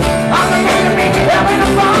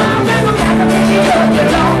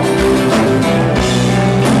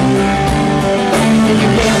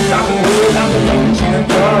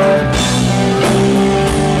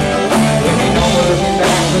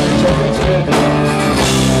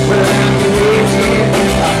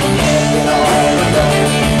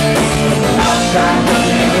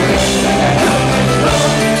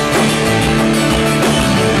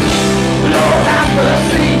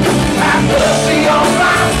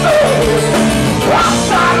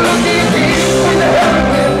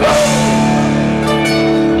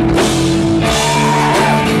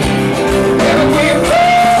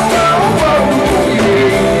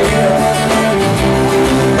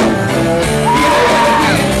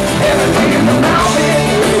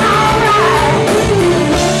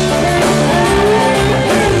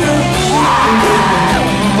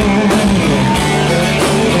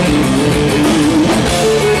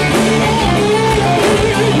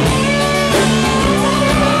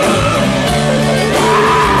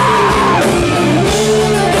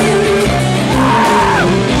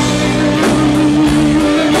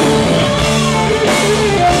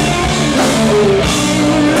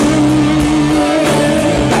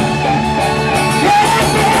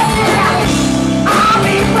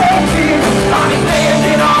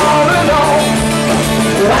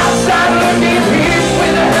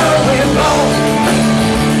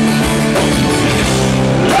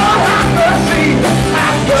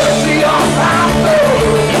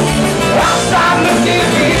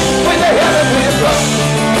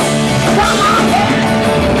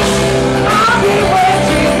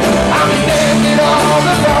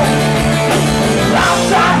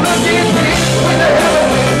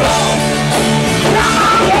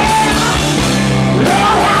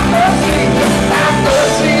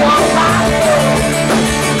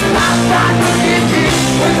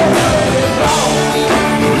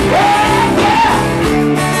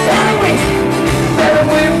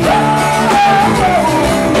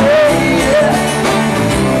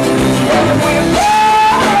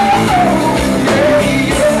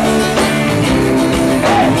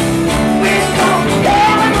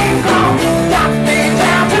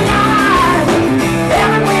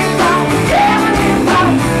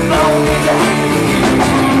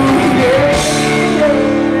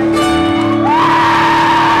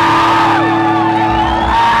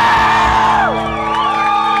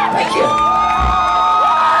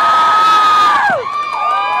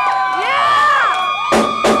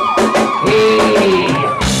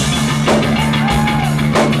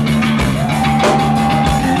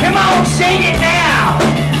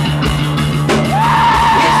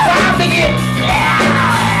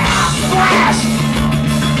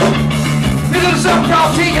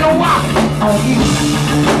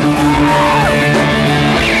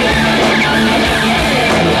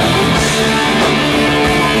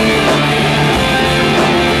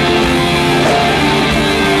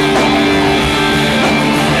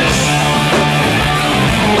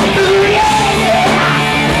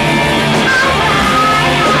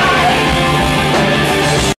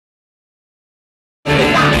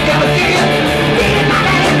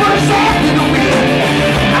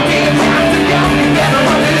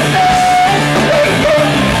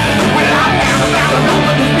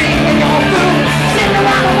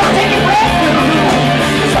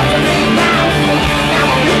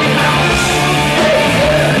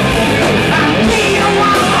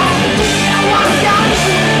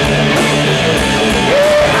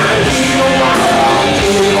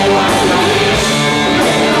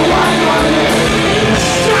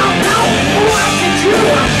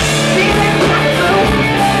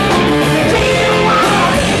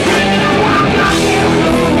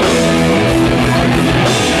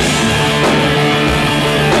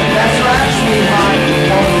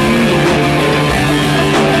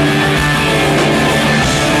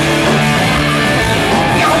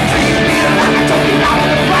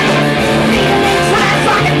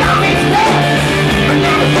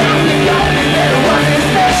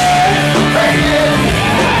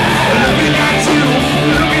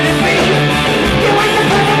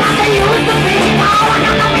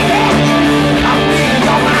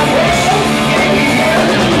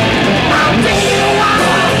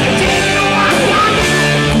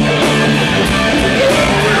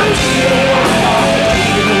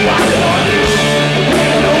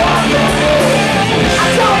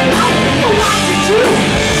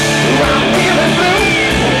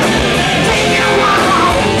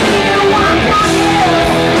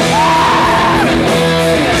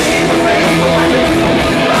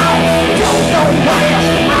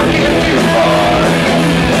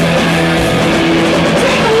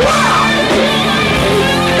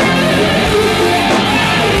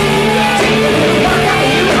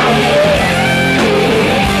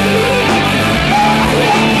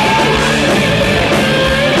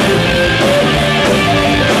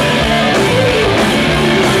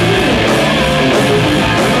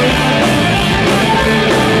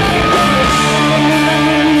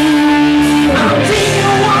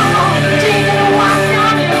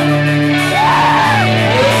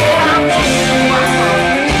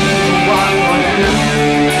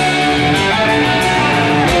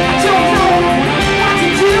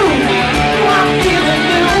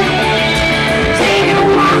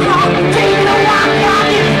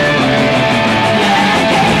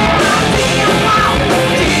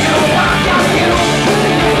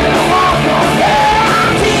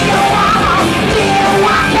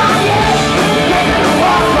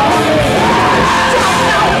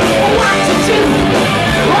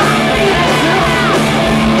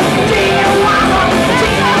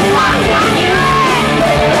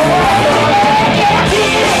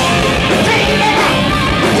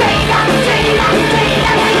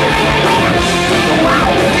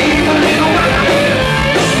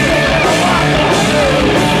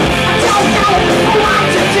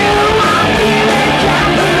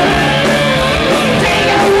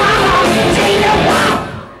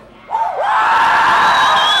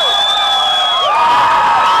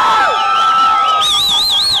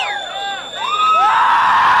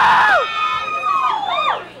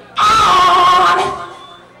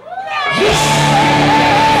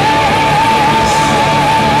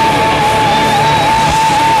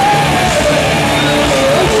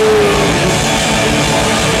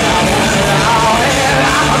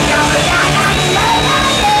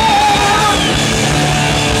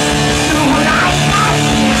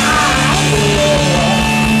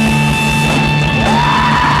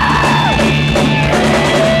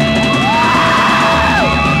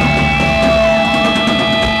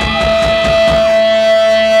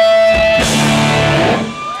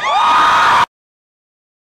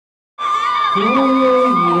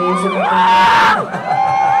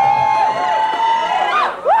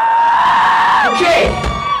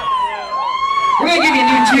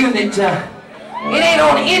 It ain't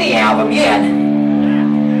on any album yet.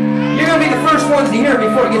 You're gonna be the first ones to hear it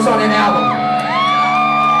before it gets on an album.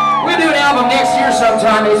 We'll do an album next year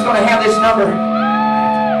sometime. It's gonna have this number.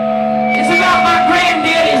 It's about my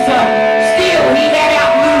granddaddy's steel he had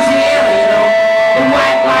out in Louisiana, you know, the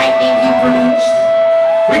white lightning he produced.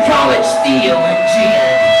 We call it steel and gin.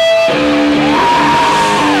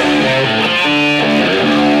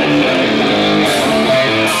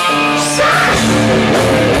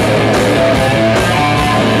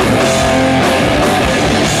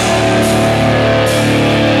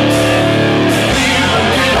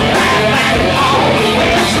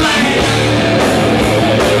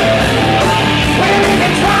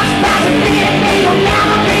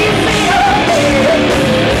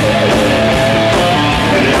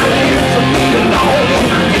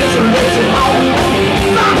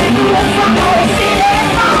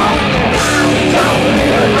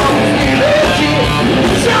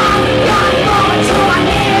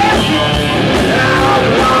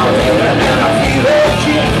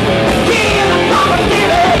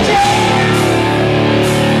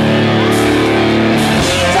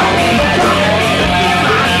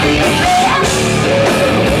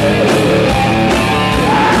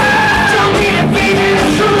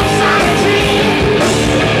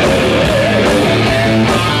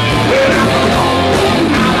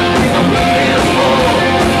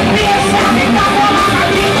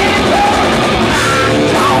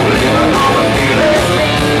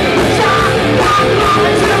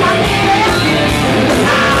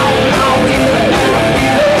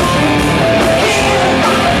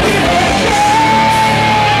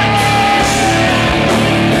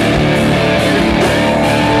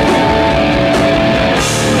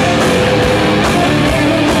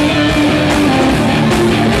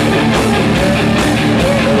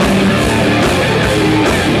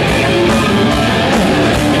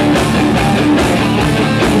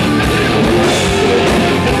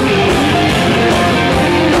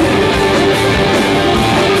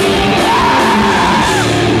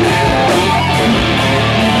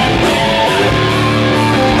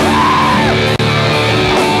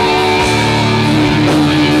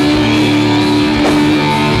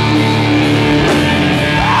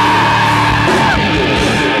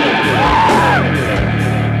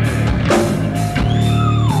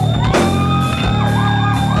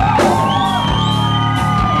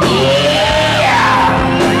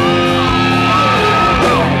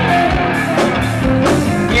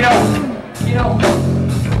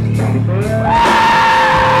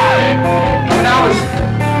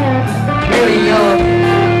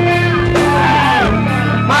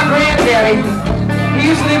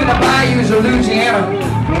 Louisiana.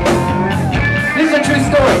 This is a true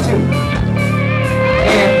story too.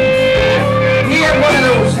 And he had one of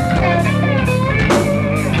those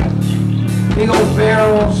big old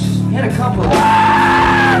barrels. He had a couple of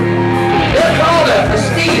them. They're called a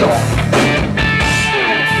steel.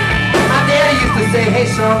 My daddy used to say, "Hey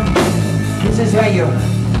son, this is how your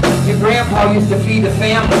grandpa used to feed the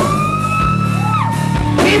family."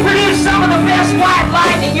 He produced some of the best white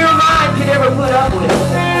lightning your mind could ever put up with.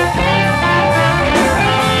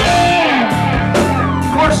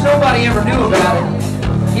 Of course, nobody ever knew about it.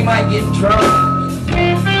 He might get in trouble.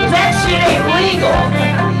 Because that shit ain't legal.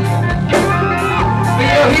 But you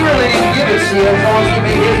know, he really didn't give a shit as long as he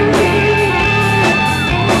made his money.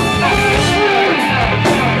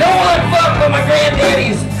 No one fucked with my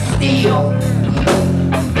granddaddy's steel.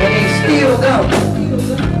 And he steeled up.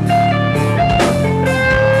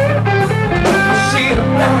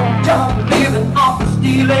 Job living off the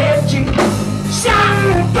steel edge. Shot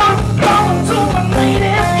from going to my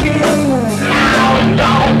latest kid. Now I'm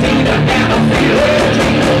gone deeper down the steel edge.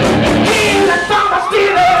 Kid from my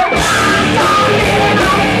steel edge. I'm gone living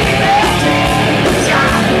on the steel edge.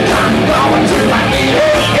 Shot from going to my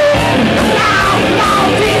latest kid. Now I'm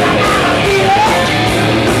gone deeper down the steel edge.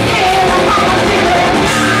 Kid from my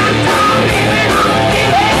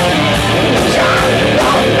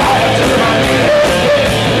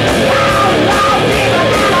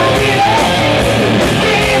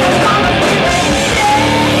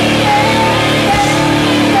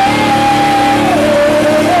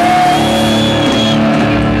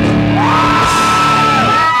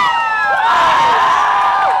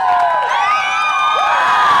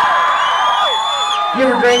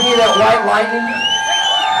lightning?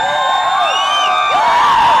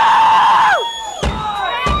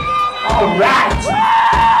 All right.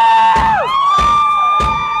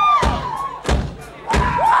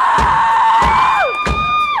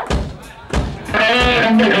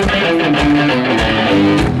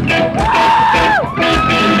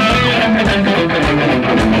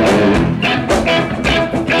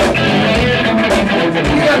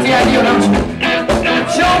 You got the idea, don't you?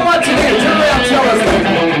 Show them what to do. Turn around, tell us.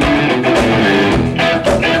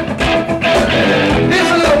 This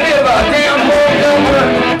is a little bit of a downhole number,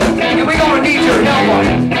 and we're gonna need your help on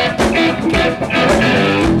it.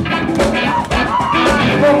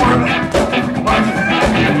 Come on, Marva.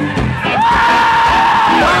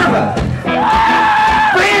 Marva.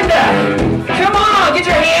 Brenda. Come on, get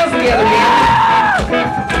your hands together, man.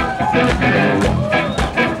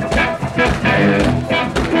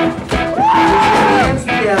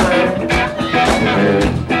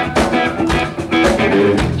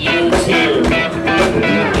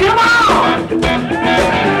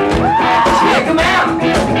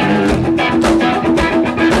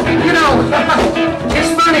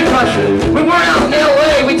 When we're out in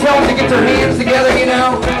LA, we tell them to get their hands together, you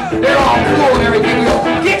know. They're all cool and everything. We go,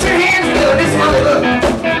 get your hands together. This is how they look.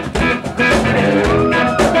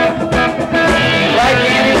 Right,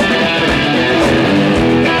 Annie?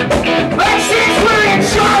 But since we're in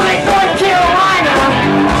Charlotte, North Carolina,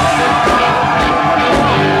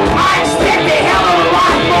 I expect a hell of a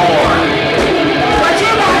lot more. But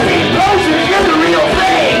you guys ain't posers. You're the real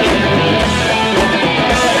thing.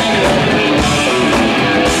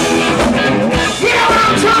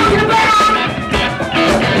 Talking about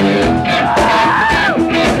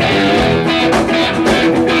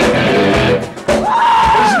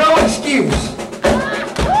there's no excuse.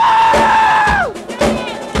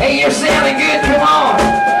 Hey, you're sounding good, come on.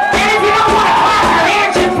 And if you don't want to clap your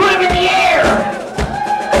hands, just put them in the air.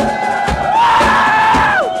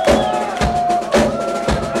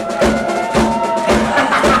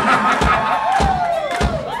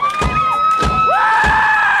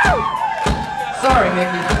 Sorry,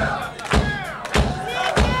 Mickey.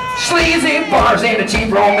 Sleazy bars and the cheap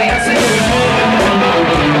romances.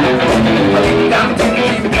 I think you got me to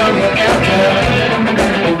keep coming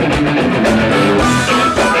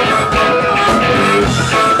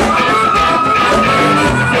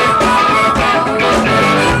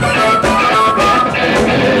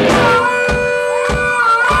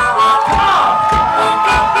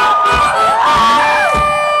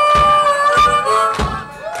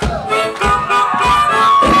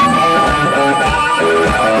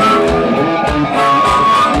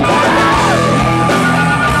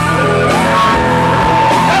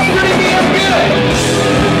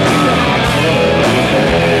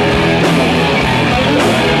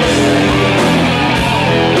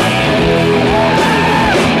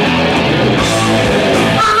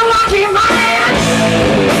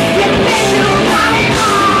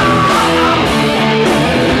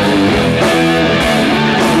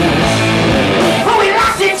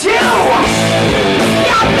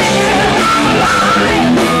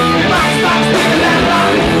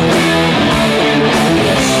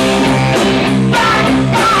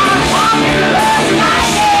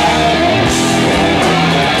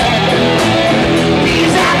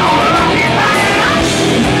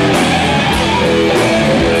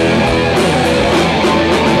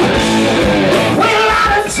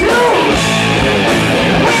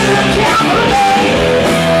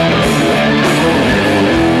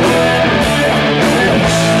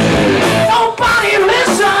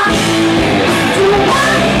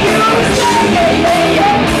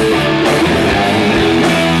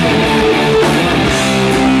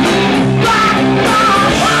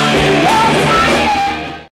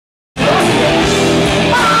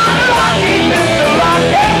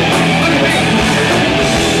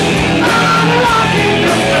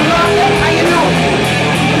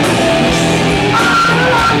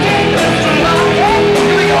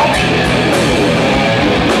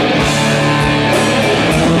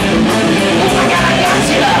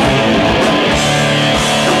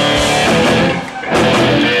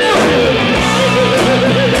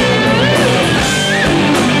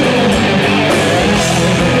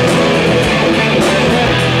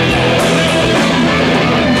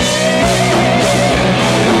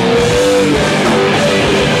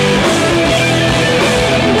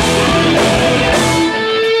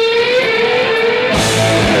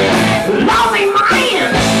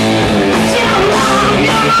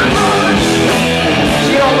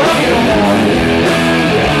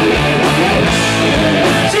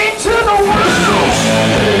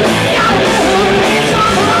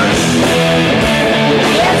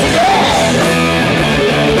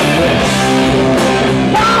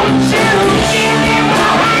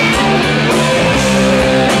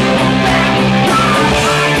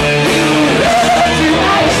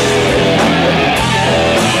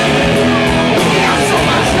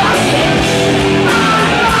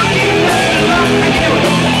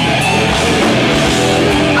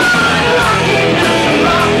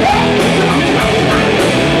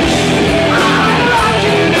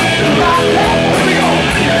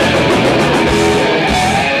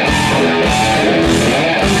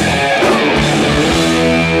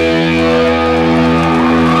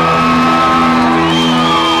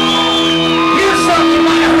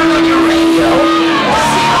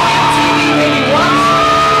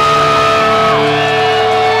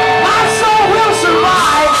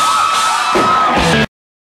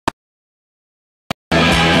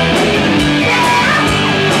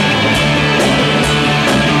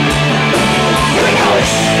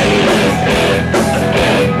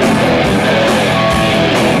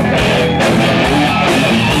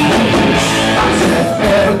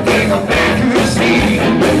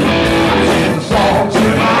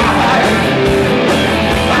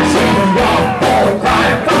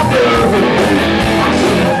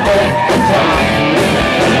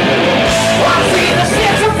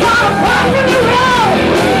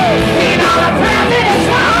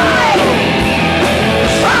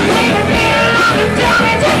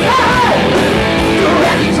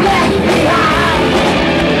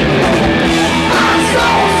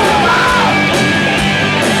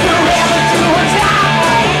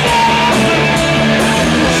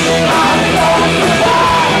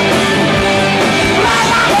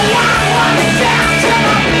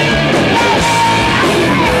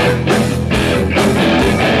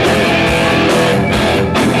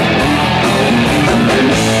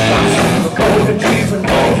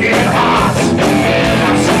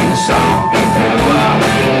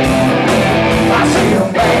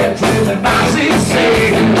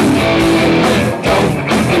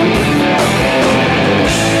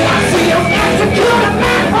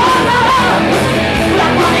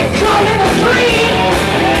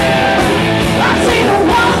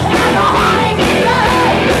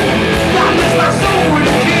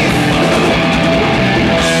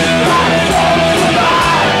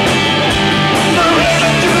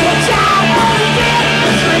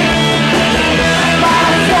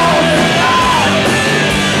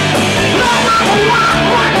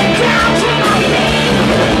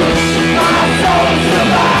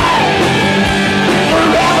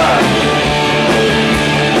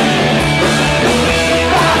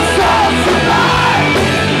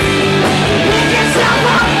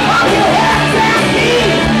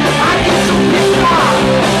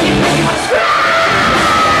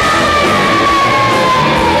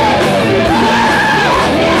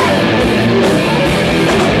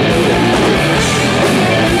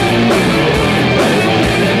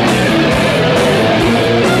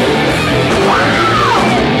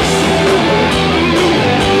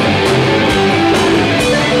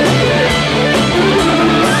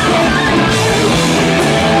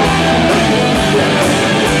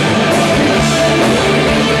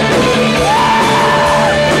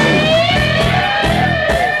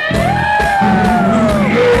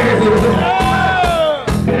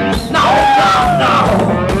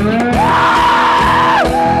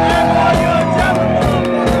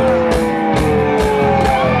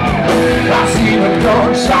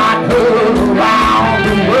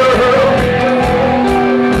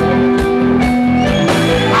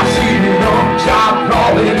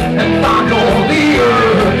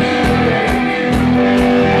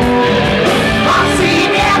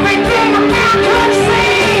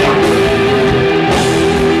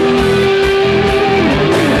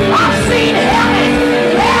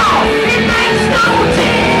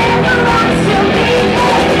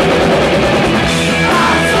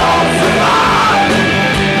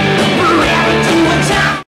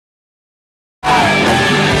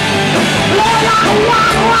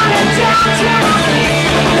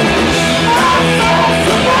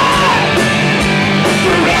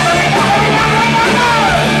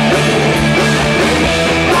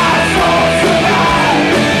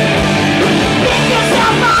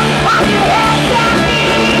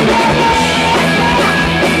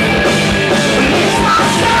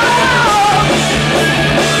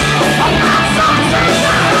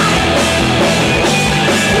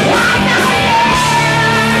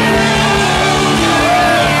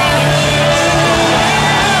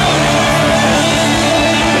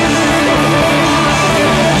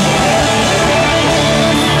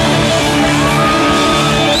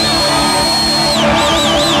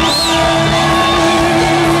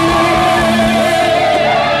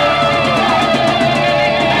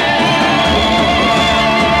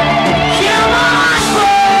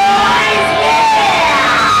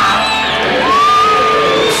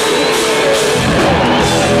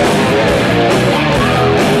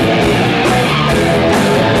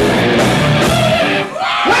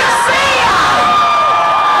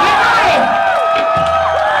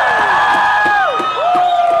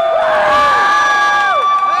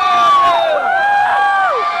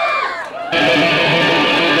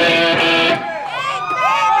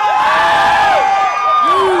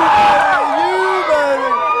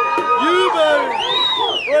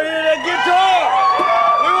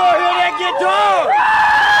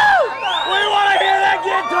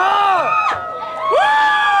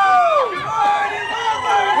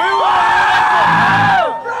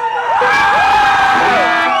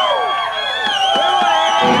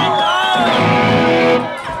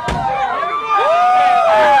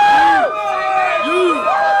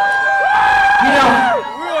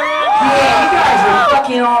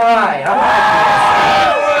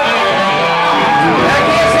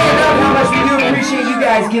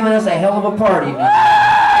giving us a hell of a party tonight.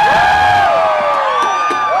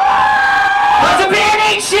 But the band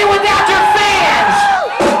ain't shit without their fans!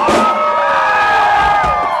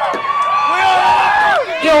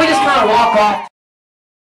 You know, we just kind of walk off.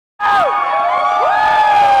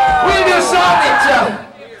 We're gonna do a song that,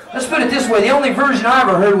 let's put it this way, the only version I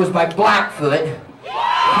ever heard was by Blackfoot.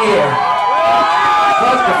 Here.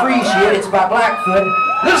 Fuck the free shit, it's by Blackfoot.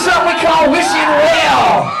 This is something we call Wishing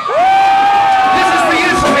Well. This is for you,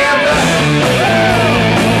 Samantha.